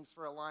slim pickings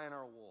for a lion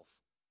or a wolf.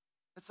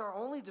 It's our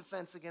only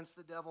defense against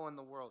the devil in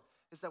the world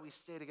is that we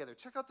stay together.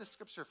 Check out this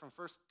scripture from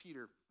 1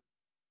 Peter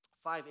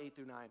 5, 8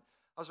 through 9.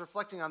 I was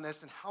reflecting on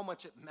this and how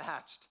much it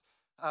matched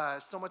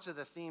so much of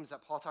the themes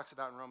that Paul talks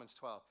about in Romans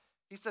 12.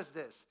 He says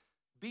this,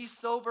 be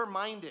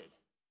sober-minded.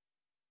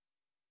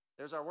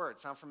 There's our word.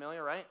 Sound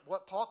familiar, right?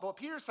 What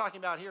Peter's talking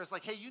about here is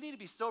like, hey, you need to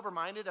be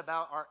sober-minded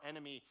about our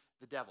enemy,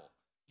 the devil.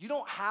 You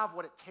don't have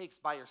what it takes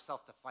by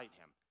yourself to fight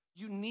him.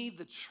 You need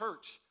the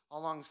church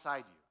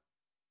alongside you.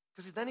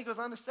 Because then he goes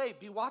on to say,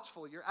 be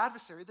watchful. Your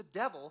adversary, the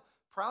devil,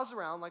 prowls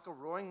around like a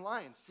roaring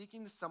lion,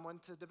 seeking someone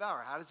to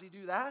devour. How does he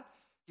do that?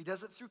 He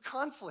does it through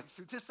conflict,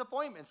 through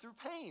disappointment, through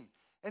pain.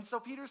 And so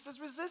Peter says,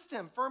 resist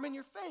him, firm in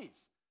your faith.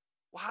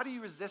 Well, how do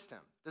you resist him?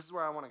 This is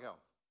where I want to go.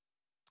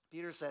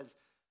 Peter says,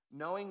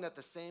 knowing that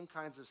the same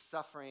kinds of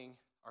suffering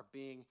are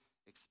being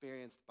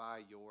experienced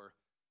by your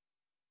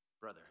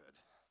brotherhood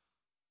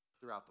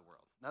throughout the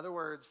world. In other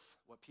words,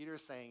 what Peter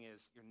is saying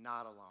is, you're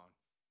not alone.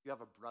 You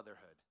have a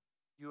brotherhood.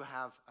 You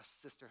have a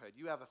sisterhood.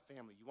 You have a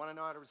family. You want to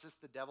know how to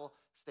resist the devil?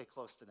 Stay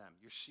close to them.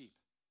 You're sheep.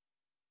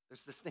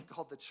 There's this thing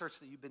called the church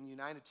that you've been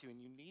united to, and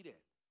you need it.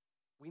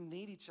 We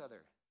need each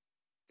other.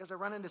 Because I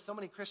run into so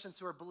many Christians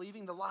who are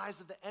believing the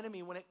lies of the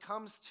enemy when it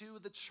comes to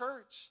the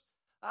church.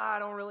 I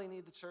don't really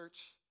need the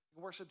church. I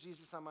can worship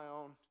Jesus on my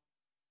own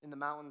in the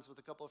mountains with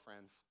a couple of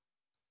friends.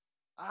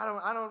 I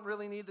don't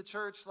really need the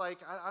church. Like,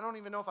 I don't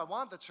even know if I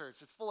want the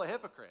church. It's full of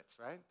hypocrites,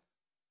 right?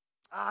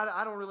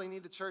 I don't really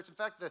need the church. In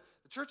fact, the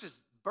church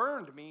has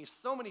burned me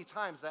so many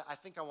times that I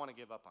think I want to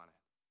give up on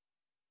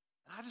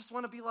it. And I just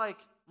want to be like,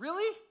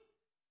 really?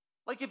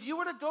 Like if you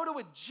were to go to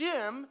a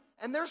gym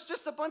and there's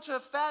just a bunch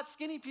of fat,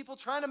 skinny people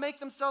trying to make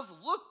themselves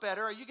look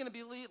better, are you going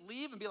to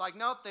leave and be like,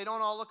 nope, they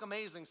don't all look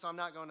amazing, so I'm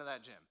not going to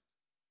that gym?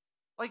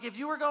 Like if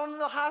you were going to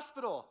the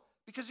hospital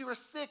because you were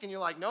sick and you're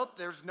like, nope,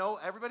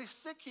 everybody's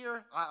sick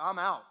here, I'm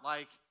out.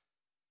 Like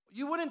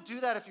you wouldn't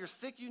do that if you're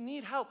sick, you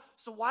need help.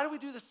 So why do we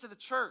do this to the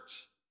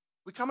church?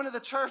 We come into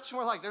the church and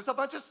we're like, there's a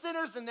bunch of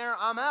sinners in there,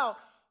 I'm out.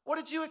 What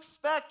did you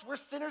expect? We're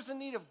sinners in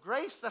need of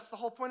grace. That's the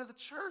whole point of the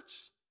church.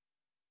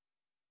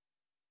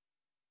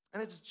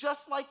 And it's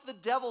just like the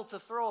devil to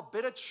throw a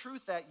bit of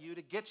truth at you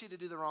to get you to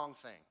do the wrong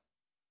thing.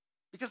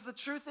 Because the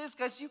truth is,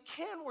 guys, you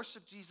can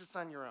worship Jesus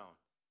on your own.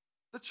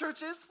 The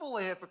church is full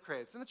of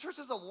hypocrites, and the church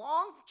has a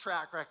long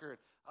track record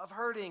of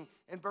hurting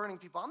and burning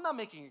people. I'm not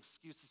making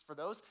excuses for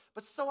those,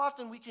 but so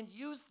often we can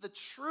use the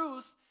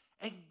truth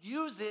and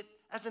use it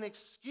as an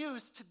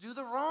excuse to do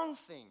the wrong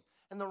thing.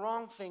 And the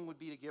wrong thing would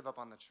be to give up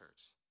on the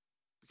church.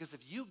 Because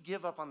if you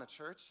give up on the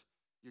church,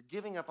 you're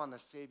giving up on the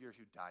Savior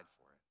who died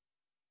for it.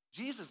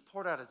 Jesus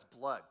poured out his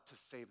blood to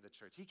save the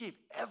church. He gave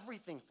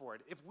everything for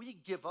it. If we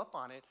give up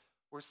on it,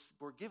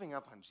 we're giving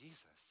up on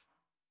Jesus.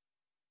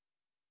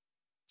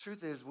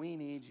 Truth is, we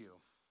need you.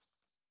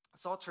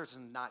 Salt Church is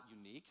not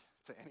unique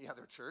to any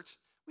other church.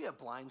 We have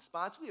blind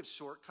spots. We have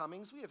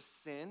shortcomings. We have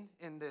sin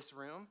in this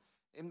room,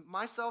 and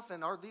myself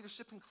and our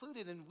leadership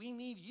included, and we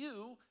need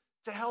you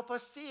to help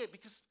us see it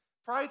because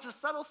pride's a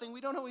subtle thing.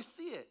 We don't always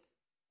see it.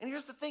 And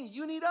here's the thing.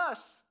 You need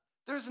us.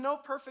 There's no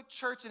perfect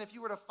church, and if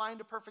you were to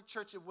find a perfect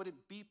church, it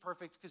wouldn't be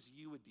perfect because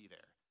you would be there.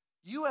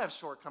 You have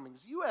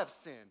shortcomings. You have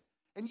sin,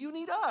 and you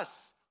need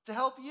us to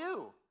help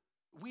you.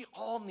 We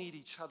all need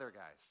each other,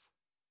 guys.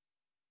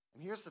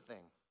 And here's the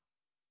thing.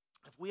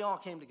 If we all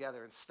came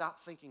together and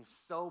stopped thinking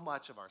so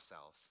much of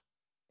ourselves,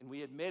 and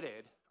we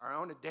admitted our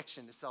own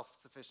addiction to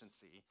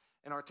self-sufficiency,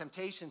 and our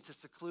temptation to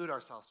seclude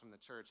ourselves from the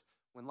church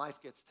when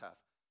life gets tough,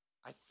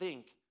 I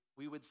think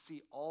we would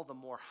see all the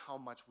more how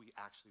much we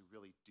actually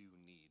really do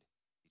need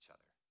each other.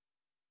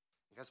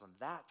 Because when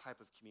that type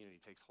of community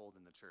takes hold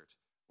in the church,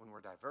 when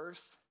we're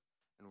diverse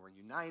and we're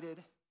united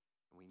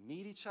and we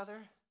need each other,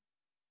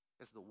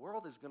 because the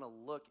world is going to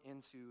look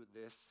into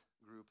this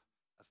group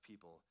of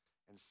people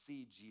and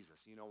see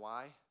Jesus. You know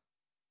why?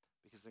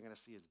 Because they're going to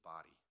see his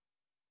body.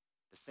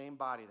 The same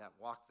body that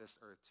walked this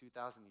earth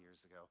 2,000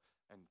 years ago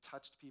and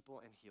touched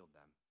people and healed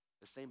them.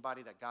 The same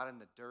body that got in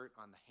the dirt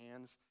on the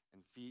hands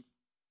and feet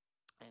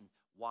and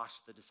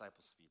washed the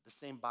disciples' feet. The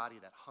same body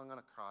that hung on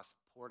a cross,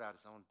 poured out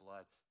his own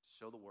blood to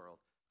show the world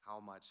how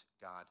much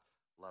God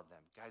loved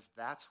them. Guys,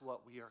 that's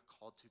what we are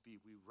called to be.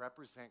 We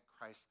represent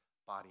Christ's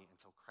body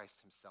until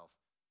Christ himself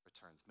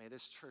returns. May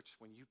this church,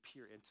 when you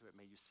peer into it,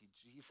 may you see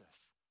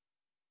Jesus.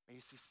 May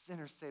you see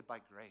sinners saved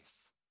by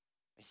grace.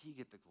 May he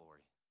get the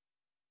glory.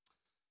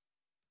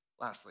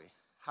 Lastly,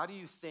 how do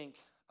you think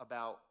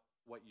about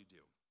what you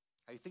do?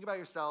 How you think about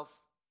yourself,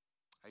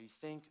 how you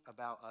think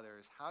about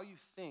others, how you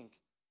think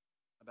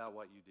about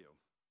what you do.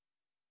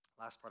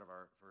 Last part of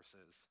our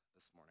verses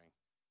this morning.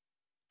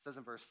 It says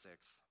in verse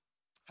 6,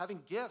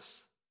 having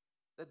gifts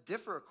that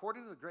differ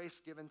according to the grace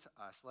given to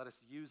us, let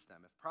us use them.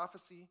 If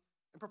prophecy,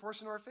 in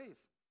proportion to our faith.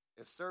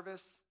 If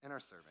service, in our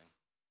serving.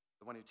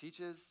 The one who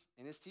teaches,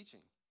 in his teaching.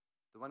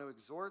 The one who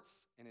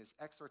exhorts, in his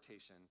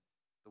exhortation.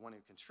 The one who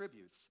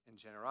contributes, in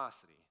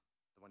generosity.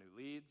 The one who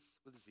leads,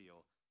 with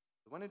zeal.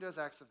 The one who does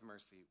acts of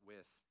mercy,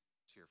 with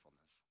cheerfulness.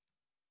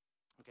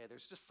 Okay,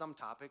 there's just some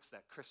topics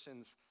that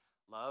Christians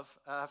love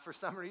for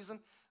some reason,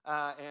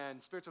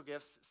 and spiritual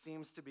gifts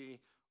seems to be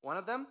one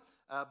of them.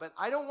 But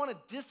I don't want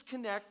to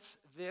disconnect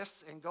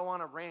this and go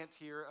on a rant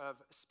here of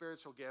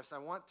spiritual gifts. I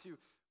want to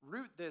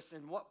root this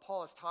in what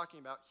Paul is talking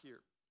about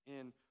here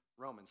in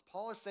Romans.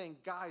 Paul is saying,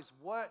 guys,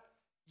 what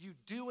you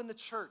do in the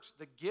church,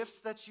 the gifts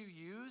that you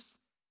use,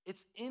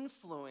 it's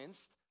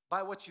influenced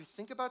by what you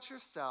think about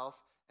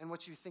yourself and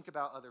what you think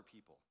about other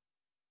people.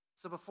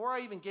 So before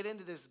I even get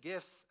into this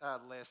gifts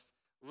list,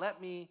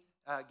 let me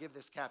give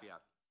this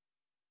caveat.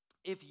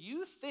 If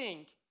you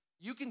think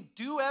you can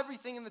do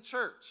everything in the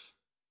church,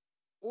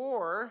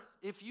 or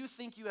if you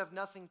think you have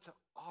nothing to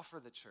offer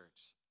the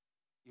church,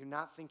 you're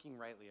not thinking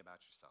rightly about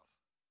yourself.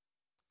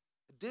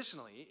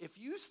 Additionally, if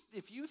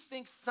you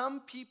think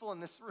some people in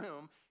this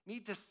room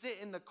need to sit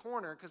in the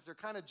corner because they're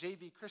kind of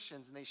JV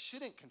Christians and they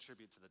shouldn't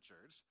contribute to the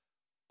church,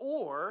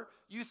 or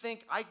you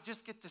think I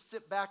just get to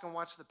sit back and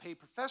watch the paid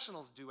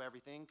professionals do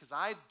everything because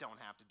I don't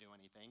have to do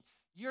anything,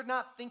 you're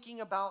not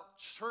thinking about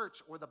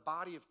church or the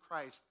body of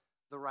Christ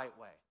the right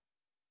way.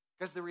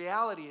 Because the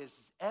reality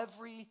is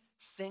every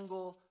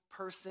single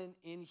person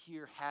in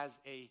here has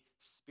a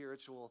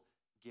spiritual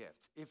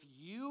gift. If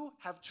you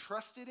have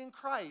trusted in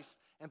Christ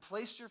and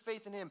placed your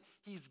faith in him,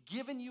 he's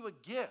given you a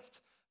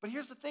gift. But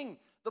here's the thing,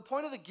 the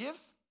point of the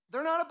gifts,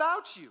 they're not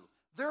about you.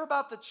 They're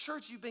about the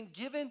church. You've been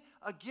given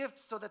a gift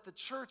so that the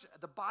church,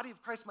 the body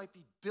of Christ, might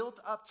be built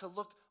up to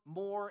look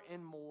more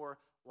and more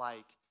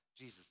like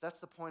Jesus. That's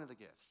the point of the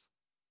gifts.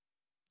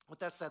 With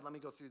that said, let me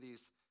go through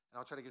these, and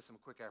I'll try to give some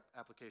quick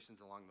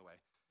applications along the way.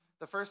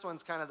 The first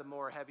one's kind of the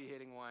more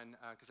heavy-hitting one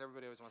because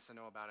everybody always wants to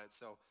know about it,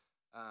 so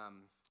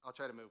I'll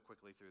try to move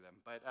quickly through them.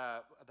 But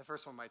the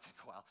first one might take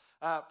a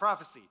while.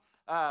 Prophecy.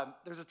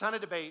 There's a ton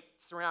of debate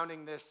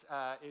surrounding this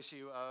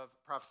issue of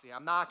prophecy.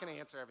 I'm not going to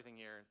answer everything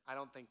here. I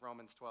don't think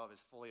Romans 12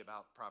 is fully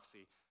about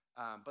prophecy.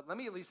 But let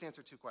me at least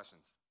answer two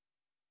questions.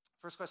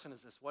 First question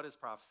is this: what is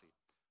prophecy?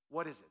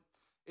 What is it?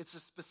 It's a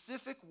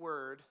specific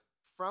word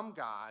from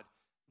God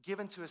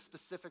given to a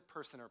specific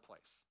person or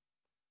place.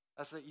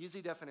 That's the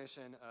easy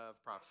definition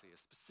of prophecy. A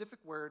specific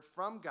word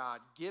from God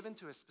given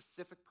to a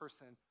specific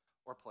person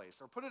or place.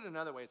 Or put it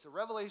another way, it's a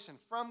revelation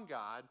from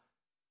God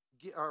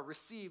or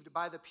received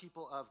by the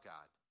people of God.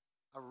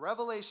 A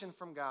revelation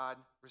from God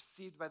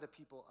received by the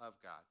people of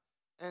God.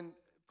 And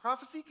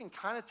prophecy can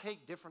kind of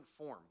take different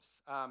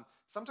forms.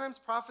 Sometimes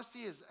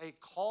prophecy is a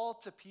call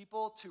to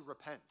people to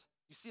repent.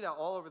 You see that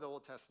all over the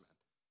Old Testament.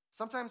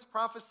 Sometimes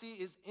prophecy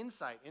is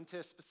insight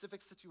into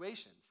specific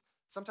situations.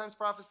 Sometimes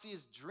prophecy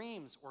is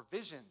dreams or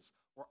visions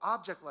or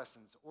object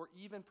lessons or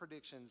even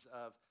predictions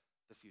of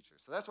the future.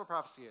 So that's what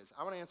prophecy is.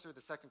 I want to answer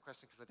the second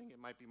question because I think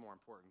it might be more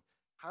important.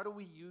 How do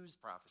we use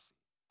prophecy?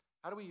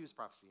 How do we use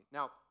prophecy?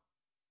 Now,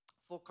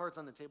 full cards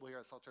on the table here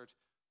at Salt Church.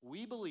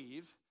 We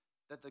believe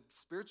that the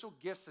spiritual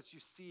gifts that you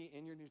see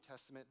in your New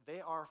Testament,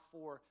 they are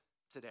for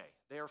today.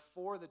 They are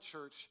for the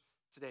church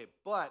today.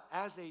 But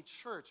as a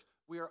church,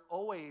 we are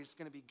always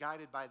going to be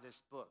guided by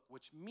this book,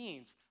 which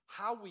means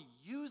how we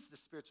use the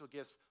spiritual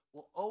gifts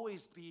will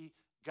always be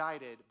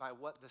guided by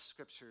what the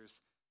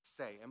scriptures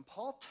say. And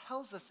Paul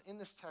tells us in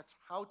this text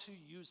how to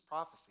use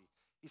prophecy.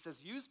 He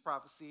says, use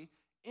prophecy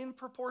in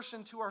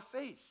proportion to our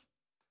faith.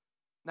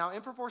 Now,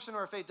 in proportion to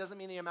our faith doesn't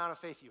mean the amount of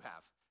faith you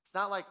have. It's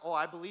not like, oh,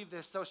 I believe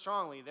this so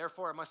strongly,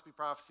 therefore it must be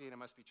prophecy and it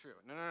must be true.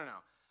 No.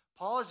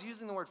 Paul is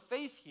using the word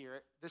faith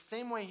here the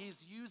same way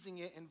he's using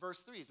it in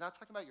verse 3. He's not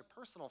talking about your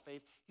personal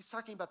faith. He's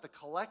talking about the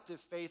collective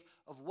faith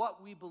of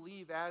what we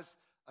believe as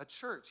a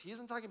church. He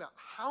isn't talking about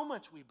how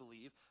much we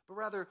believe, but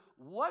rather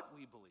what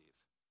we believe.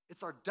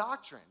 It's our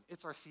doctrine.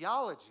 It's our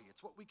theology.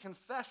 It's what we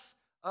confess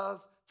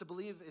to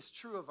believe is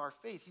true of our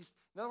faith.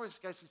 In other words,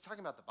 guys, he's talking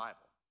about the Bible.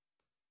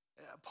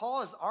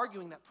 Paul is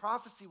arguing that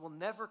prophecy will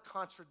never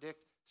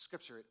contradict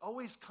Scripture. It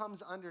always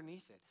comes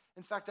underneath it.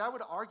 In fact, I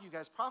would argue,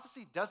 guys,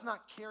 prophecy does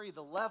not carry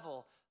the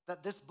level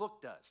that this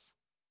book does.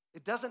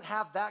 It doesn't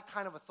have that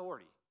kind of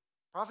authority.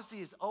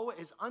 Prophecy is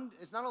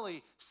not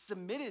only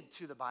submitted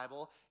to the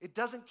Bible, it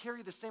doesn't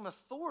carry the same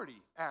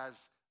authority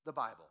as the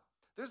Bible.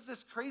 There's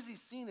this crazy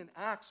scene in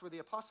Acts where the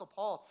Apostle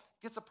Paul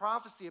gets a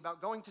prophecy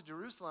about going to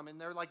Jerusalem, and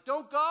they're like,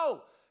 don't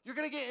go. You're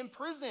going to get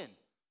imprisoned.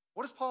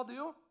 What does Paul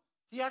do?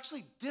 He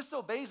actually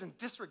disobeys and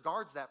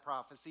disregards that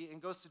prophecy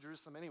and goes to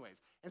Jerusalem anyways,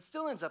 and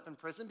still ends up in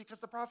prison because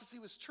the prophecy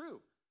was true.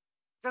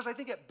 Guys, I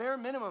think at bare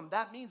minimum,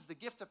 that means the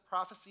gift of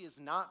prophecy is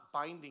not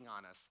binding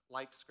on us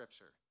like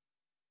Scripture.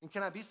 And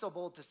can I be so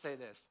bold to say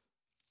this?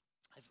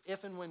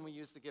 If and when we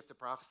use the gift of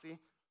prophecy,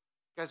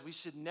 guys, we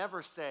should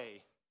never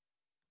say,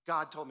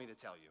 God told me to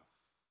tell you.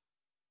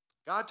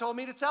 God told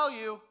me to tell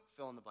you,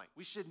 fill in the blank.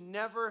 We should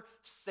never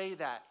say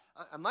that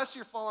unless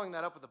you're following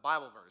that up with a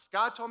Bible verse.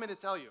 God told me to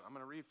tell you. I'm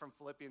going to read from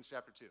Philippians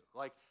chapter 2.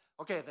 Like,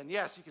 okay, then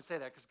yes, you can say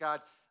that because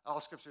all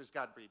Scripture is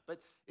God-breathed.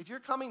 But if you're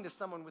coming to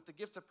someone with the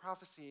gift of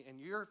prophecy and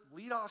your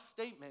lead-off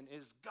statement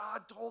is,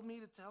 God told me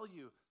to tell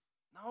you,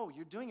 no,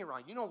 you're doing it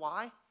wrong. You know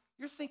why?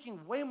 You're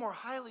thinking way more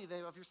highly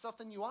of yourself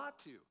than you ought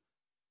to.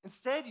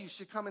 Instead, you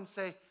should come and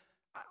say,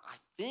 I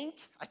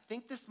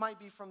think this might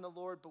be from the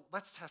Lord, but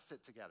let's test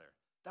it together.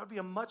 That would be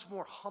a much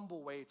more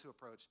humble way to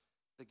approach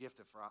the gift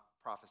of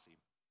prophecy.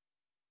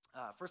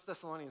 1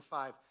 Thessalonians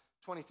 5,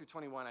 20 through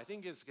 21, I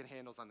think gives good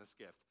handles on this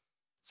gift.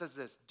 It says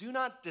this, do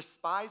not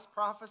despise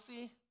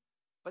prophecy,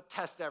 but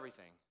test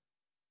everything.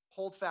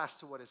 Hold fast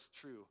to what is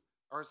true,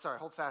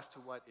 hold fast to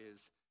what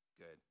is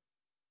good.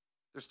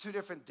 There's two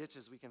different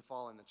ditches we can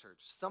fall in the church.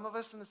 Some of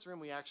us in this room,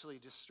 we actually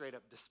just straight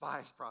up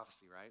despise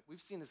prophecy, right?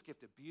 We've seen this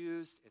gift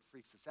abused. It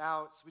freaks us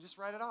out, so we just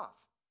write it off,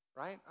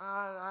 right?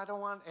 I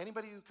don't want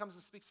anybody who comes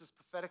and speaks this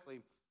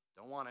prophetically,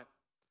 don't want it.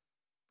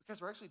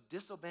 Because we're actually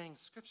disobeying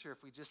Scripture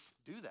if we just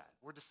do that.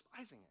 We're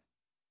despising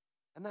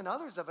it. And then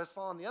others of us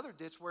fall in the other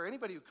ditch where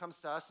anybody who comes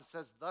to us and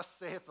says, thus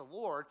saith the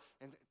Lord,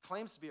 and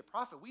claims to be a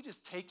prophet, we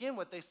just take in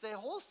what they say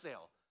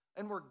wholesale.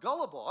 And we're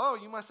gullible. Oh,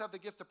 you must have the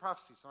gift of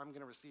prophecy, so I'm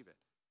going to receive it.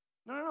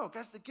 No,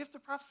 guys, the gift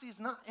of prophecy is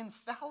not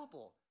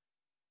infallible.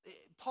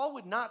 Paul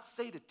would not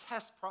say to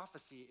test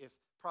prophecy if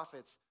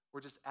prophets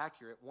were just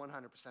accurate 100%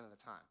 of the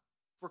time.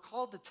 If we're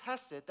called to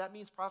test it, that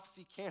means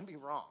prophecy can be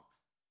wrong.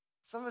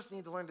 Some of us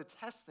need to learn to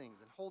test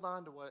things and hold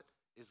on to what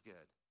is good.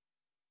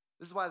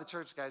 This is why the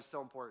church, guys, is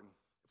so important.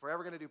 If we're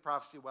ever going to do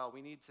prophecy well,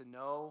 we need to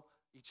know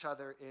each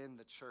other in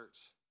the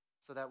church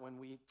so that when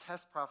we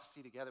test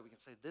prophecy together, we can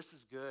say, this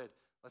is good.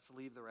 Let's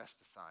leave the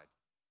rest aside.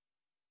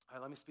 All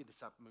right, let me speed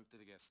this up and move through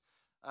the gifts.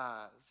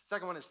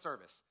 Second one is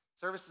service.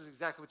 Service is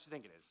exactly what you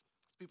think it is.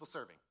 It's people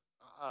serving.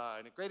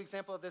 And a great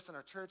example of this in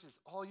our church is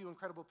all you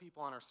incredible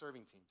people on our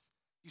serving teams.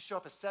 You show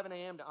up at 7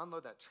 a.m. to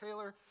unload that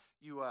trailer.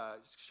 You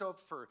show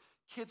up for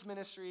kids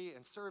ministry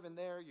and serve in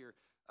there. You're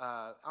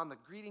on the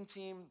greeting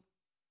team.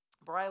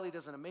 Briley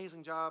does an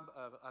amazing job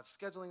of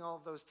scheduling all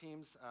of those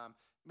teams.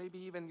 Maybe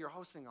even you're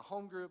hosting a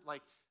home group.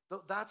 Like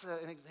that's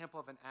an example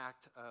of an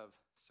act of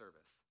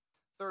service.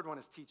 Third one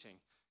is teaching.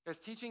 Guys,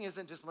 teaching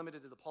isn't just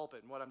limited to the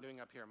pulpit and what I'm doing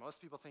up here.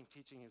 Most people think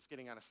teaching is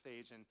getting on a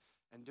stage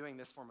and doing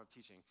this form of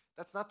teaching.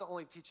 That's not the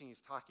only teaching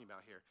he's talking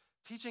about here.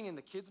 Teaching in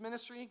the kids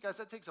ministry, guys,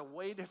 that takes a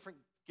way different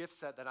gift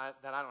set that I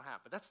don't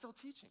have, but that's still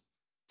teaching.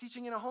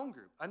 Teaching in a home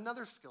group,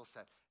 another skill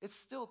set. It's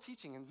still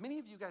teaching, and many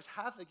of you guys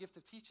have the gift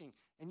of teaching,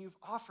 and you've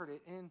offered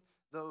it in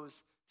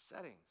those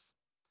settings.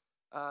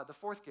 The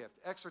fourth gift,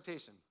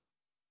 exhortation.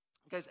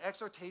 Guys,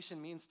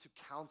 exhortation means to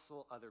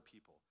counsel other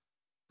people.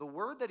 The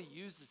word that he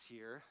uses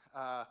here,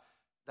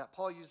 that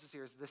Paul uses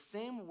here, is the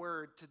same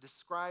word to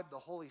describe the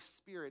Holy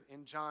Spirit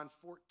in John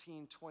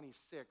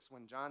 14:26,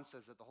 when John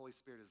says that the Holy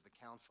Spirit is the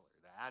counselor,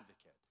 the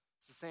advocate.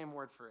 It's the same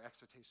word for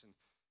exhortation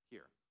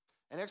here.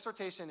 And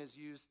exhortation is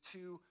used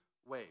two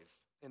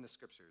ways in the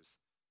Scriptures.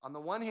 On the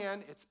one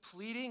hand, it's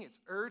pleading, it's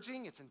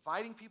urging, it's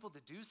inviting people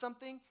to do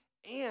something,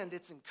 and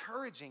it's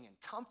encouraging and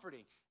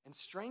comforting and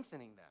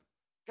strengthening them.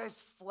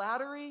 Guys,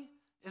 flattery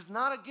is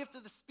not a gift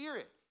of the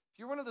Spirit. If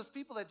you're one of those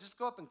people that just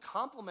go up and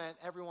compliment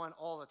everyone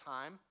all the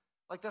time,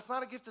 like that's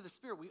not a gift of the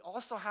Spirit. We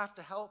also have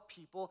to help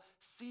people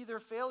see their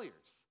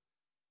failures.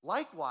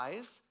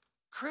 Likewise,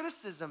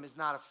 criticism is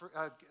not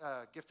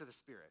a gift of the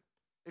Spirit.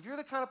 If you're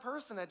the kind of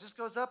person that just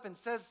goes up and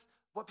says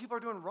what people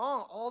are doing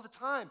wrong all the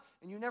time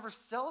and you never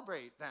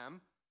celebrate them,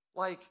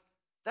 like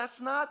that's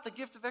not the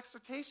gift of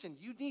exhortation.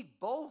 You need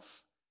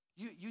both.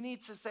 You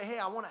need to say, hey,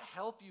 I want to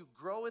help you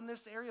grow in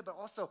this area, but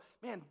also,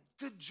 man,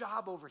 good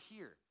job over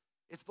here.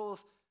 It's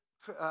both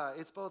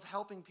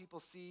helping people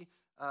see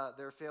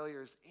their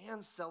failures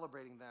and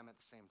celebrating them at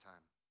the same time.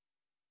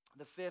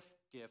 The fifth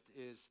gift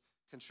is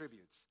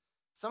contributes.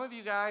 Some of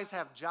you guys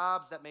have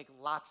jobs that make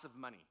lots of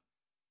money.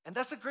 And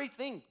that's a great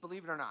thing,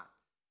 believe it or not.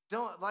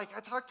 I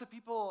talk to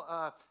people,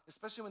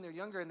 especially when they're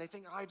younger, and they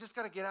think, I just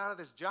got to get out of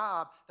this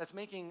job that's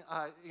making,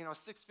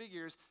 6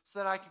 figures so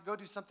that I can go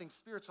do something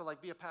spiritual,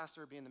 like be a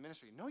pastor or be in the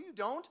ministry. No, you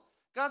don't.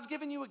 God's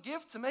given you a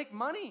gift to make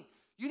money.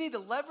 You need to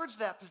leverage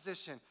that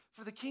position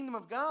for the kingdom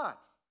of God.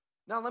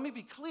 Now, let me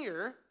be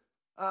clear.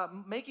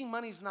 Making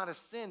money is not a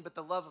sin, but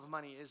the love of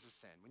money is a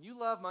sin. When you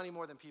love money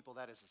more than people,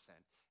 that is a sin.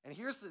 And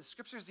here's the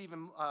scripture's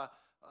even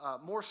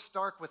more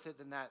stark with it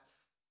than that.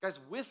 Guys,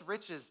 with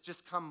riches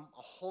just come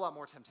a whole lot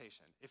more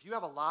temptation. If you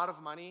have a lot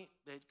of money,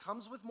 it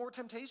comes with more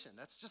temptation.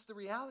 That's just the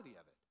reality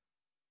of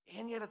it.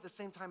 And yet at the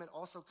same time, it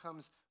also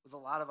comes with a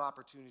lot of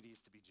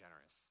opportunities to be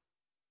generous.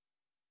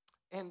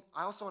 And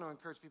I also want to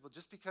encourage people,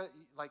 just because,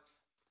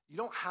 you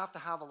don't have to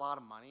have a lot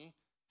of money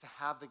to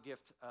have the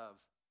gift of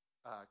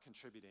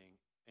contributing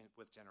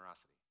with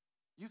generosity.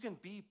 You can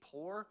be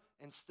poor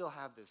and still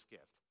have this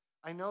gift.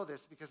 I know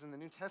this because in the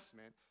New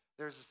Testament,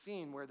 there's a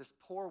scene where this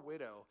poor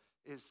widow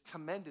is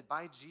commended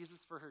by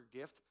Jesus for her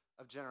gift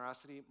of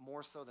generosity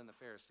more so than the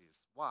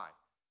Pharisees. Why?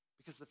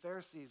 Because the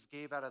Pharisees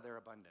gave out of their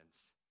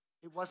abundance.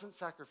 It wasn't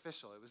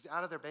sacrificial. It was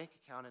out of their bank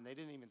account, and they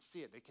didn't even see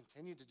it. They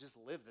continued to just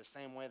live the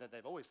same way that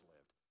they've always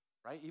lived,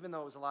 right? Even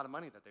though it was a lot of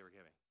money that they were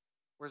giving.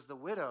 Whereas the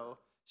widow,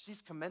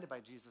 she's commended by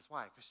Jesus.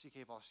 Why? Because she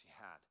gave all she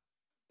had.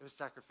 It was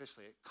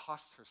sacrificially. It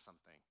cost her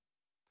something.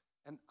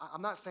 And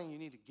I'm not saying you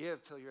need to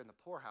give till you're in the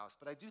poorhouse,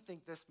 but I do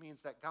think this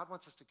means that God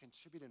wants us to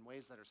contribute in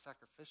ways that are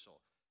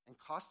sacrificial and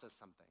cost us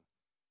something.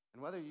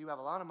 And whether you have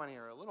a lot of money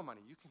or a little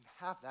money, you can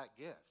have that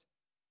gift.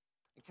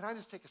 And can I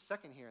just take a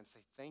second here and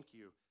say thank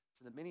you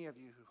to the many of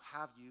you who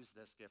have used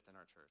this gift in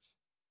our church.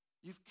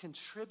 You've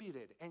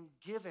contributed and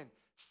given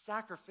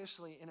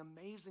sacrificially in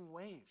amazing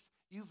ways.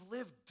 You've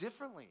lived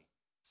differently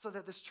so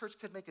that this church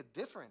could make a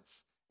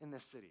difference in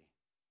this city.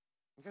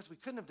 Because we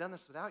couldn't have done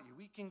this without you.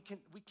 We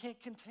can't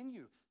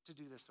continue to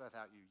do this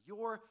without you.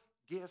 Your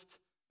gift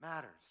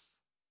matters.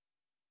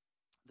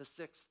 The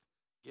 6th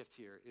gift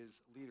here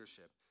is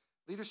leadership.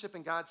 Leadership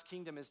in God's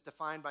kingdom is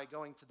defined by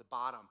going to the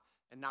bottom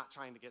and not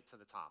trying to get to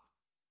the top,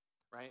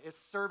 right? It's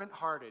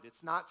servant-hearted.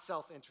 It's not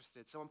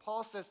self-interested. So when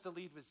Paul says to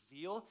lead with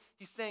zeal,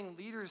 he's saying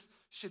leaders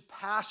should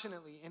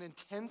passionately and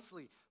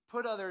intensely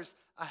put others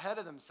ahead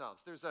of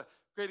themselves. There's a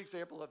great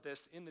example of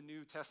this in the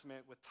New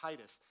Testament with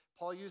Titus.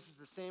 Paul uses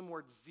the same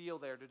word zeal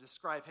there to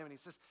describe him, and he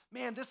says,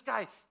 man, this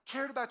guy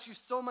cared about you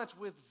so much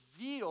with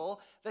zeal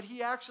that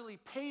he actually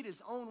paid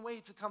his own way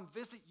to come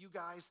visit you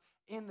guys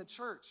in the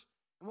church.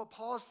 And what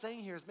Paul is saying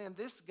here is, man,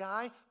 this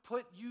guy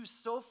put you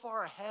so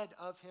far ahead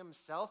of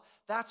himself.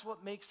 That's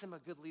what makes him a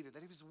good leader,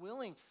 that he was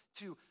willing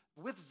to,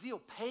 with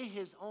zeal, pay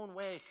his own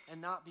way and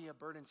not be a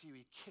burden to you.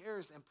 He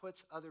cares and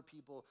puts other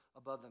people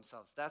above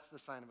themselves. That's the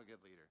sign of a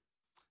good leader.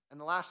 And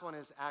the last one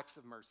is acts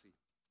of mercy.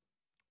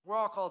 We're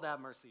all called to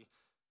have mercy,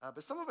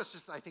 but some of us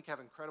just, I think,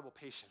 have incredible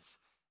patience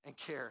and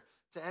care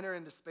to enter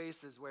into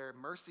spaces where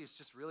mercy is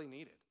just really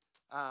needed.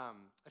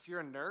 If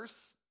you're a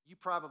nurse, you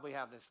probably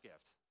have this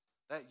gift.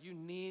 That you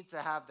need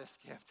to have this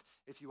gift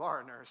if you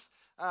are a nurse.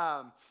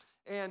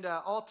 And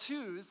all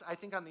 2s, I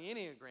think on the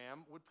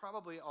Enneagram, would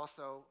probably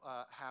also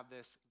have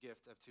this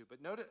gift of 2.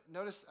 But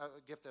notice a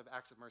gift of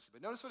acts of mercy.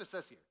 But notice what it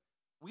says here.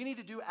 We need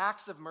to do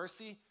acts of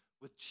mercy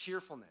with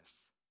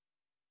cheerfulness.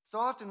 So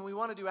often we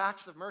want to do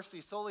acts of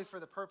mercy solely for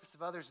the purpose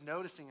of others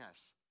noticing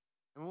us.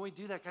 And when we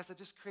do that, guys, it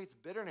just creates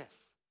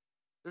bitterness.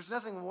 There's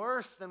nothing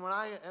worse than when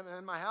I am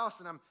in my house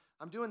and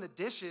I'm doing the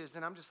dishes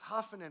and I'm just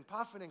huffing and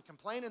puffing and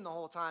complaining the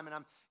whole time and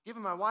I'm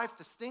giving my wife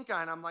the stink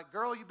eye and I'm like,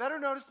 girl, you better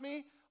notice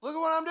me. Look at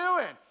what I'm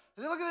doing.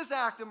 And then look at this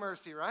act of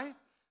mercy, right?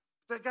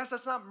 But guys,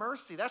 that's not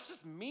mercy. That's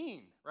just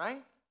mean,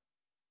 right?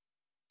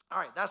 All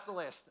right, that's the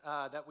list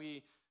that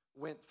we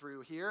went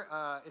through here.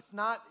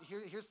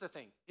 Here's the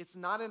thing. It's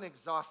not an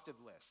exhaustive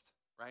list,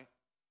 right?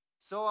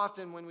 So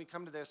often when we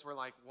come to this, we're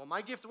like, well,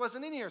 my gift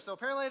wasn't in here, so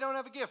apparently I don't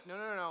have a gift.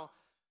 No.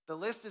 The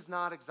list is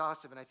not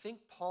exhaustive, and I think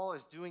Paul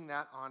is doing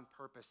that on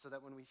purpose so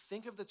that when we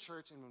think of the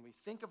church and when we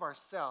think of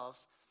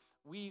ourselves,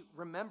 we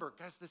remember,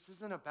 guys, this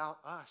isn't about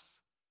us.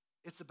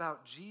 It's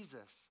about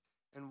Jesus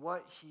and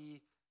what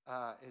he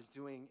is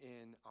doing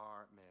in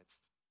our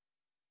midst.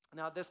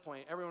 Now, at this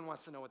point, everyone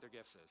wants to know what their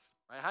gifts is,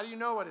 right? How do you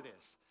know what it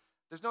is?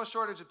 There's no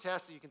shortage of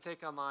tests that you can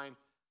take online.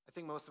 I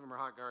think most of them are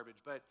hot garbage,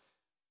 but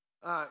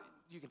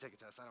you can take a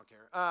test. I don't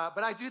care.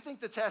 But I do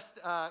think the test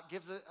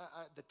gives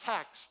the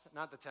text,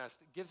 not the test,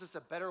 gives us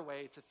a better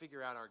way to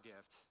figure out our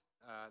gift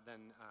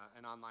than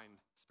an online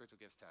spiritual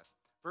gifts test.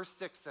 Verse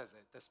 6 says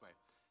it this way.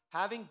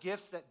 Having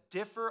gifts that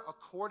differ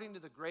according to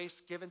the grace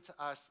given to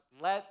us,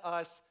 let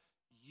us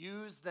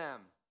use them.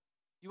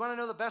 You want to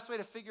know the best way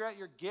to figure out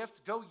your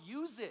gift? Go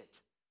use it.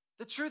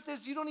 The truth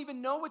is you don't even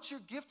know what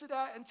you're gifted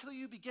at until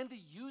you begin to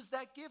use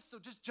that gift. So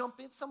just jump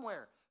in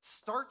somewhere.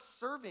 Start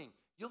serving.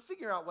 You'll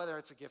figure out whether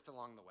it's a gift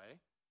along the way.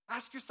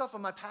 Ask yourself,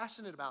 am I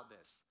passionate about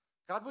this?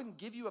 God wouldn't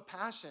give you a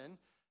passion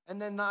and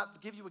then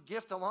not give you a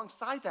gift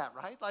alongside that,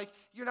 right? Like,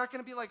 you're not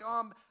going to be like,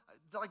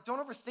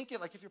 don't overthink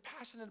it. Like, if you're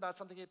passionate about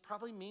something, it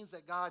probably means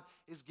that God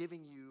is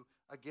giving you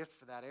a gift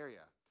for that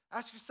area.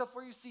 Ask yourself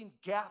where you've seen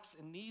gaps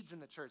and needs in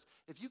the church.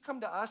 If you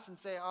come to us and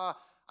say,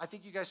 I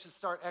think you guys should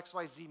start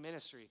XYZ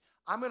ministry.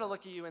 I'm going to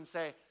look at you and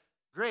say,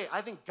 great,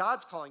 I think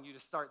God's calling you to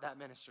start that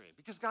ministry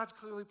because God's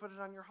clearly put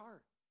it on your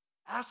heart.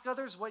 Ask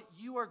others what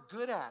you are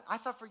good at. I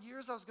thought for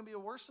years I was going to be a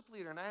worship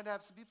leader, and I had to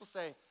have some people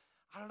say,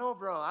 I don't know,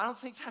 bro, I don't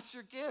think that's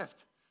your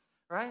gift,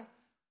 right?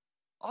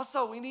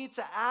 Also, we need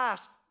to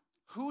ask,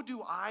 who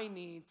do I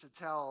need to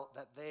tell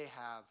that they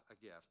have a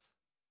gift?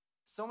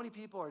 So many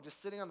people are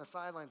just sitting on the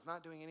sidelines,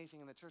 not doing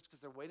anything in the church because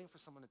they're waiting for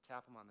someone to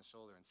tap them on the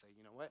shoulder and say,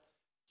 you know what?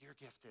 You're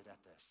gifted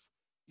at this.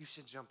 You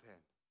should jump in.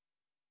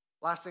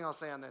 Last thing I'll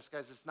say on this,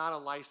 guys, it's not a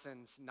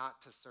license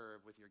not to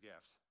serve with your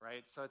gift,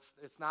 right? So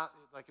it's not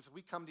like if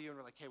we come to you and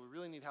we're like, hey, we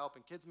really need help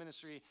in kids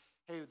ministry.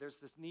 Hey, there's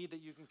this need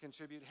that you can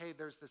contribute. Hey,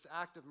 there's this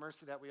act of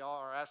mercy that we all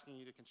are asking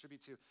you to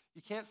contribute to.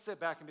 You can't sit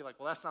back and be like,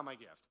 well, that's not my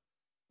gift.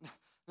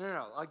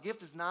 No. A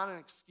gift is not an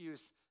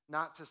excuse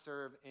not to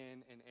serve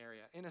in an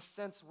area. In a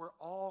sense, we're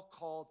all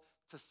called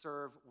to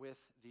serve with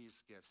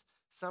these gifts.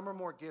 Some are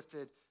more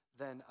gifted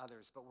than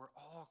others, but we're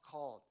all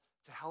called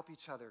to help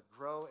each other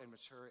grow and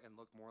mature and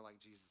look more like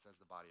Jesus as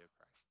the body of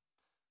Christ.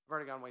 I've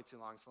already gone way too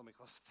long, so let me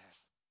close with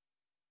this.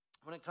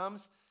 When it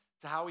comes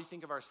to how we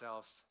think of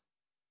ourselves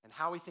and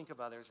how we think of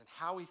others and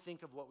how we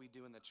think of what we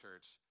do in the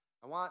church,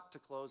 I want to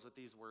close with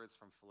these words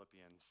from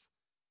Philippians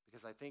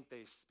because I think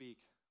they speak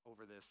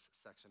over this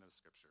section of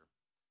Scripture.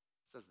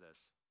 It says this: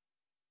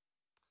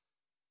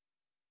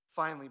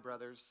 finally,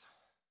 brothers,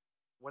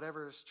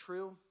 whatever is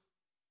true,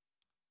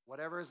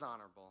 whatever is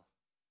honorable,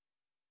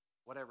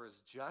 whatever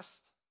is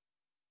just,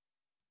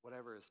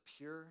 whatever is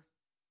pure,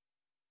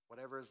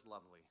 whatever is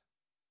lovely,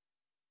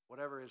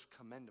 whatever is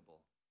commendable,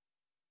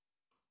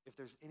 if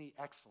there's any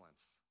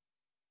excellence,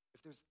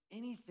 if there's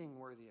anything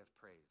worthy of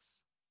praise,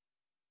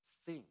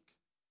 think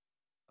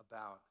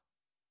about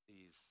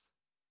these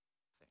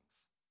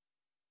things.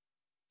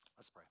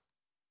 Let's pray.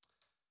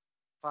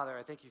 Father,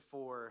 I thank you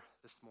for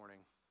this morning.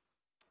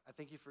 I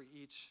thank you for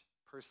each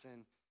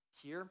person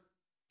here.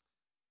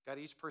 God,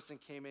 each person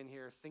came in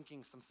here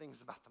thinking some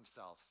things about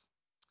themselves.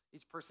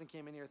 Each person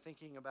came in here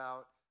thinking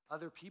about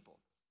other people.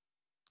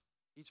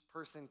 Each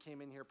person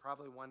came in here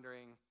probably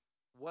wondering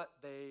what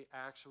they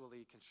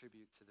actually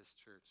contribute to this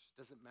church.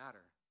 Does it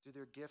matter? Do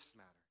their gifts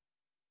matter?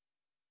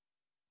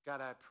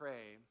 God, I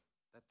pray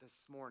that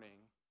this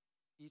morning,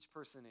 each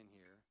person in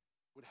here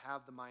would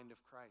have the mind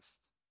of Christ,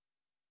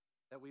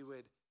 that we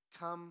would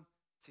come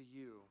to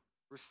you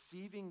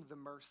receiving the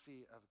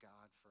mercy of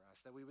God for us,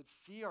 that we would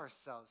see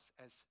ourselves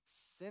as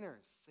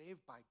sinners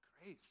saved by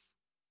grace.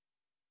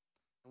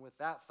 And with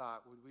that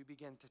thought, would we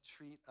begin to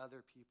treat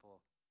other people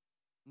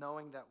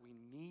knowing that we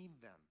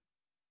need them?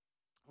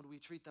 Would we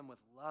treat them with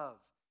love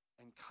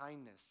and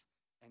kindness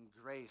and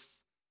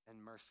grace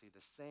and mercy,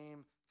 the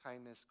same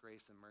kindness,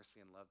 grace, and mercy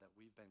and love that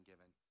we've been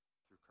given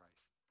through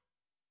Christ?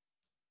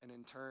 And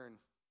in turn,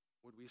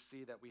 would we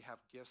see that we have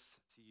gifts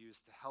to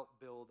use to help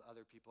build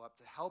other people up,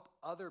 to help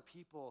other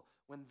people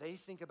when they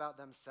think about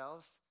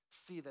themselves,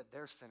 see that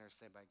they're sinners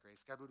saved by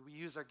grace? God, would we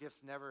use our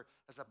gifts never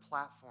as a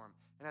platform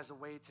and as a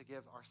way to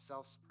give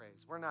ourselves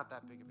praise? We're not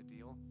that big of a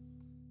deal.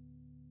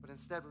 But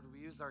instead, would we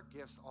use our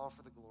gifts all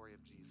for the glory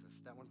of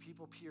Jesus? That when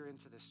people peer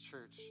into this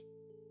church,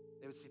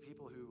 they would see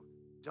people who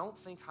don't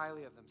think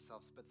highly of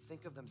themselves, but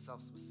think of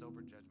themselves with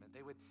sober judgment.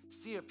 They would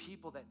see a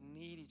people that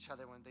need each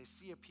other when they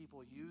see a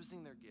people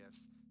using their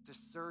gifts to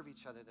serve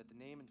each other, that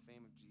the name and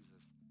fame of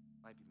Jesus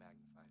might be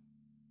magnified.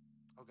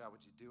 Oh God,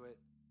 would you do it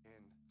in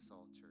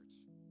Salt Church?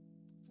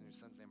 It's in your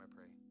son's name I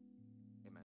pray.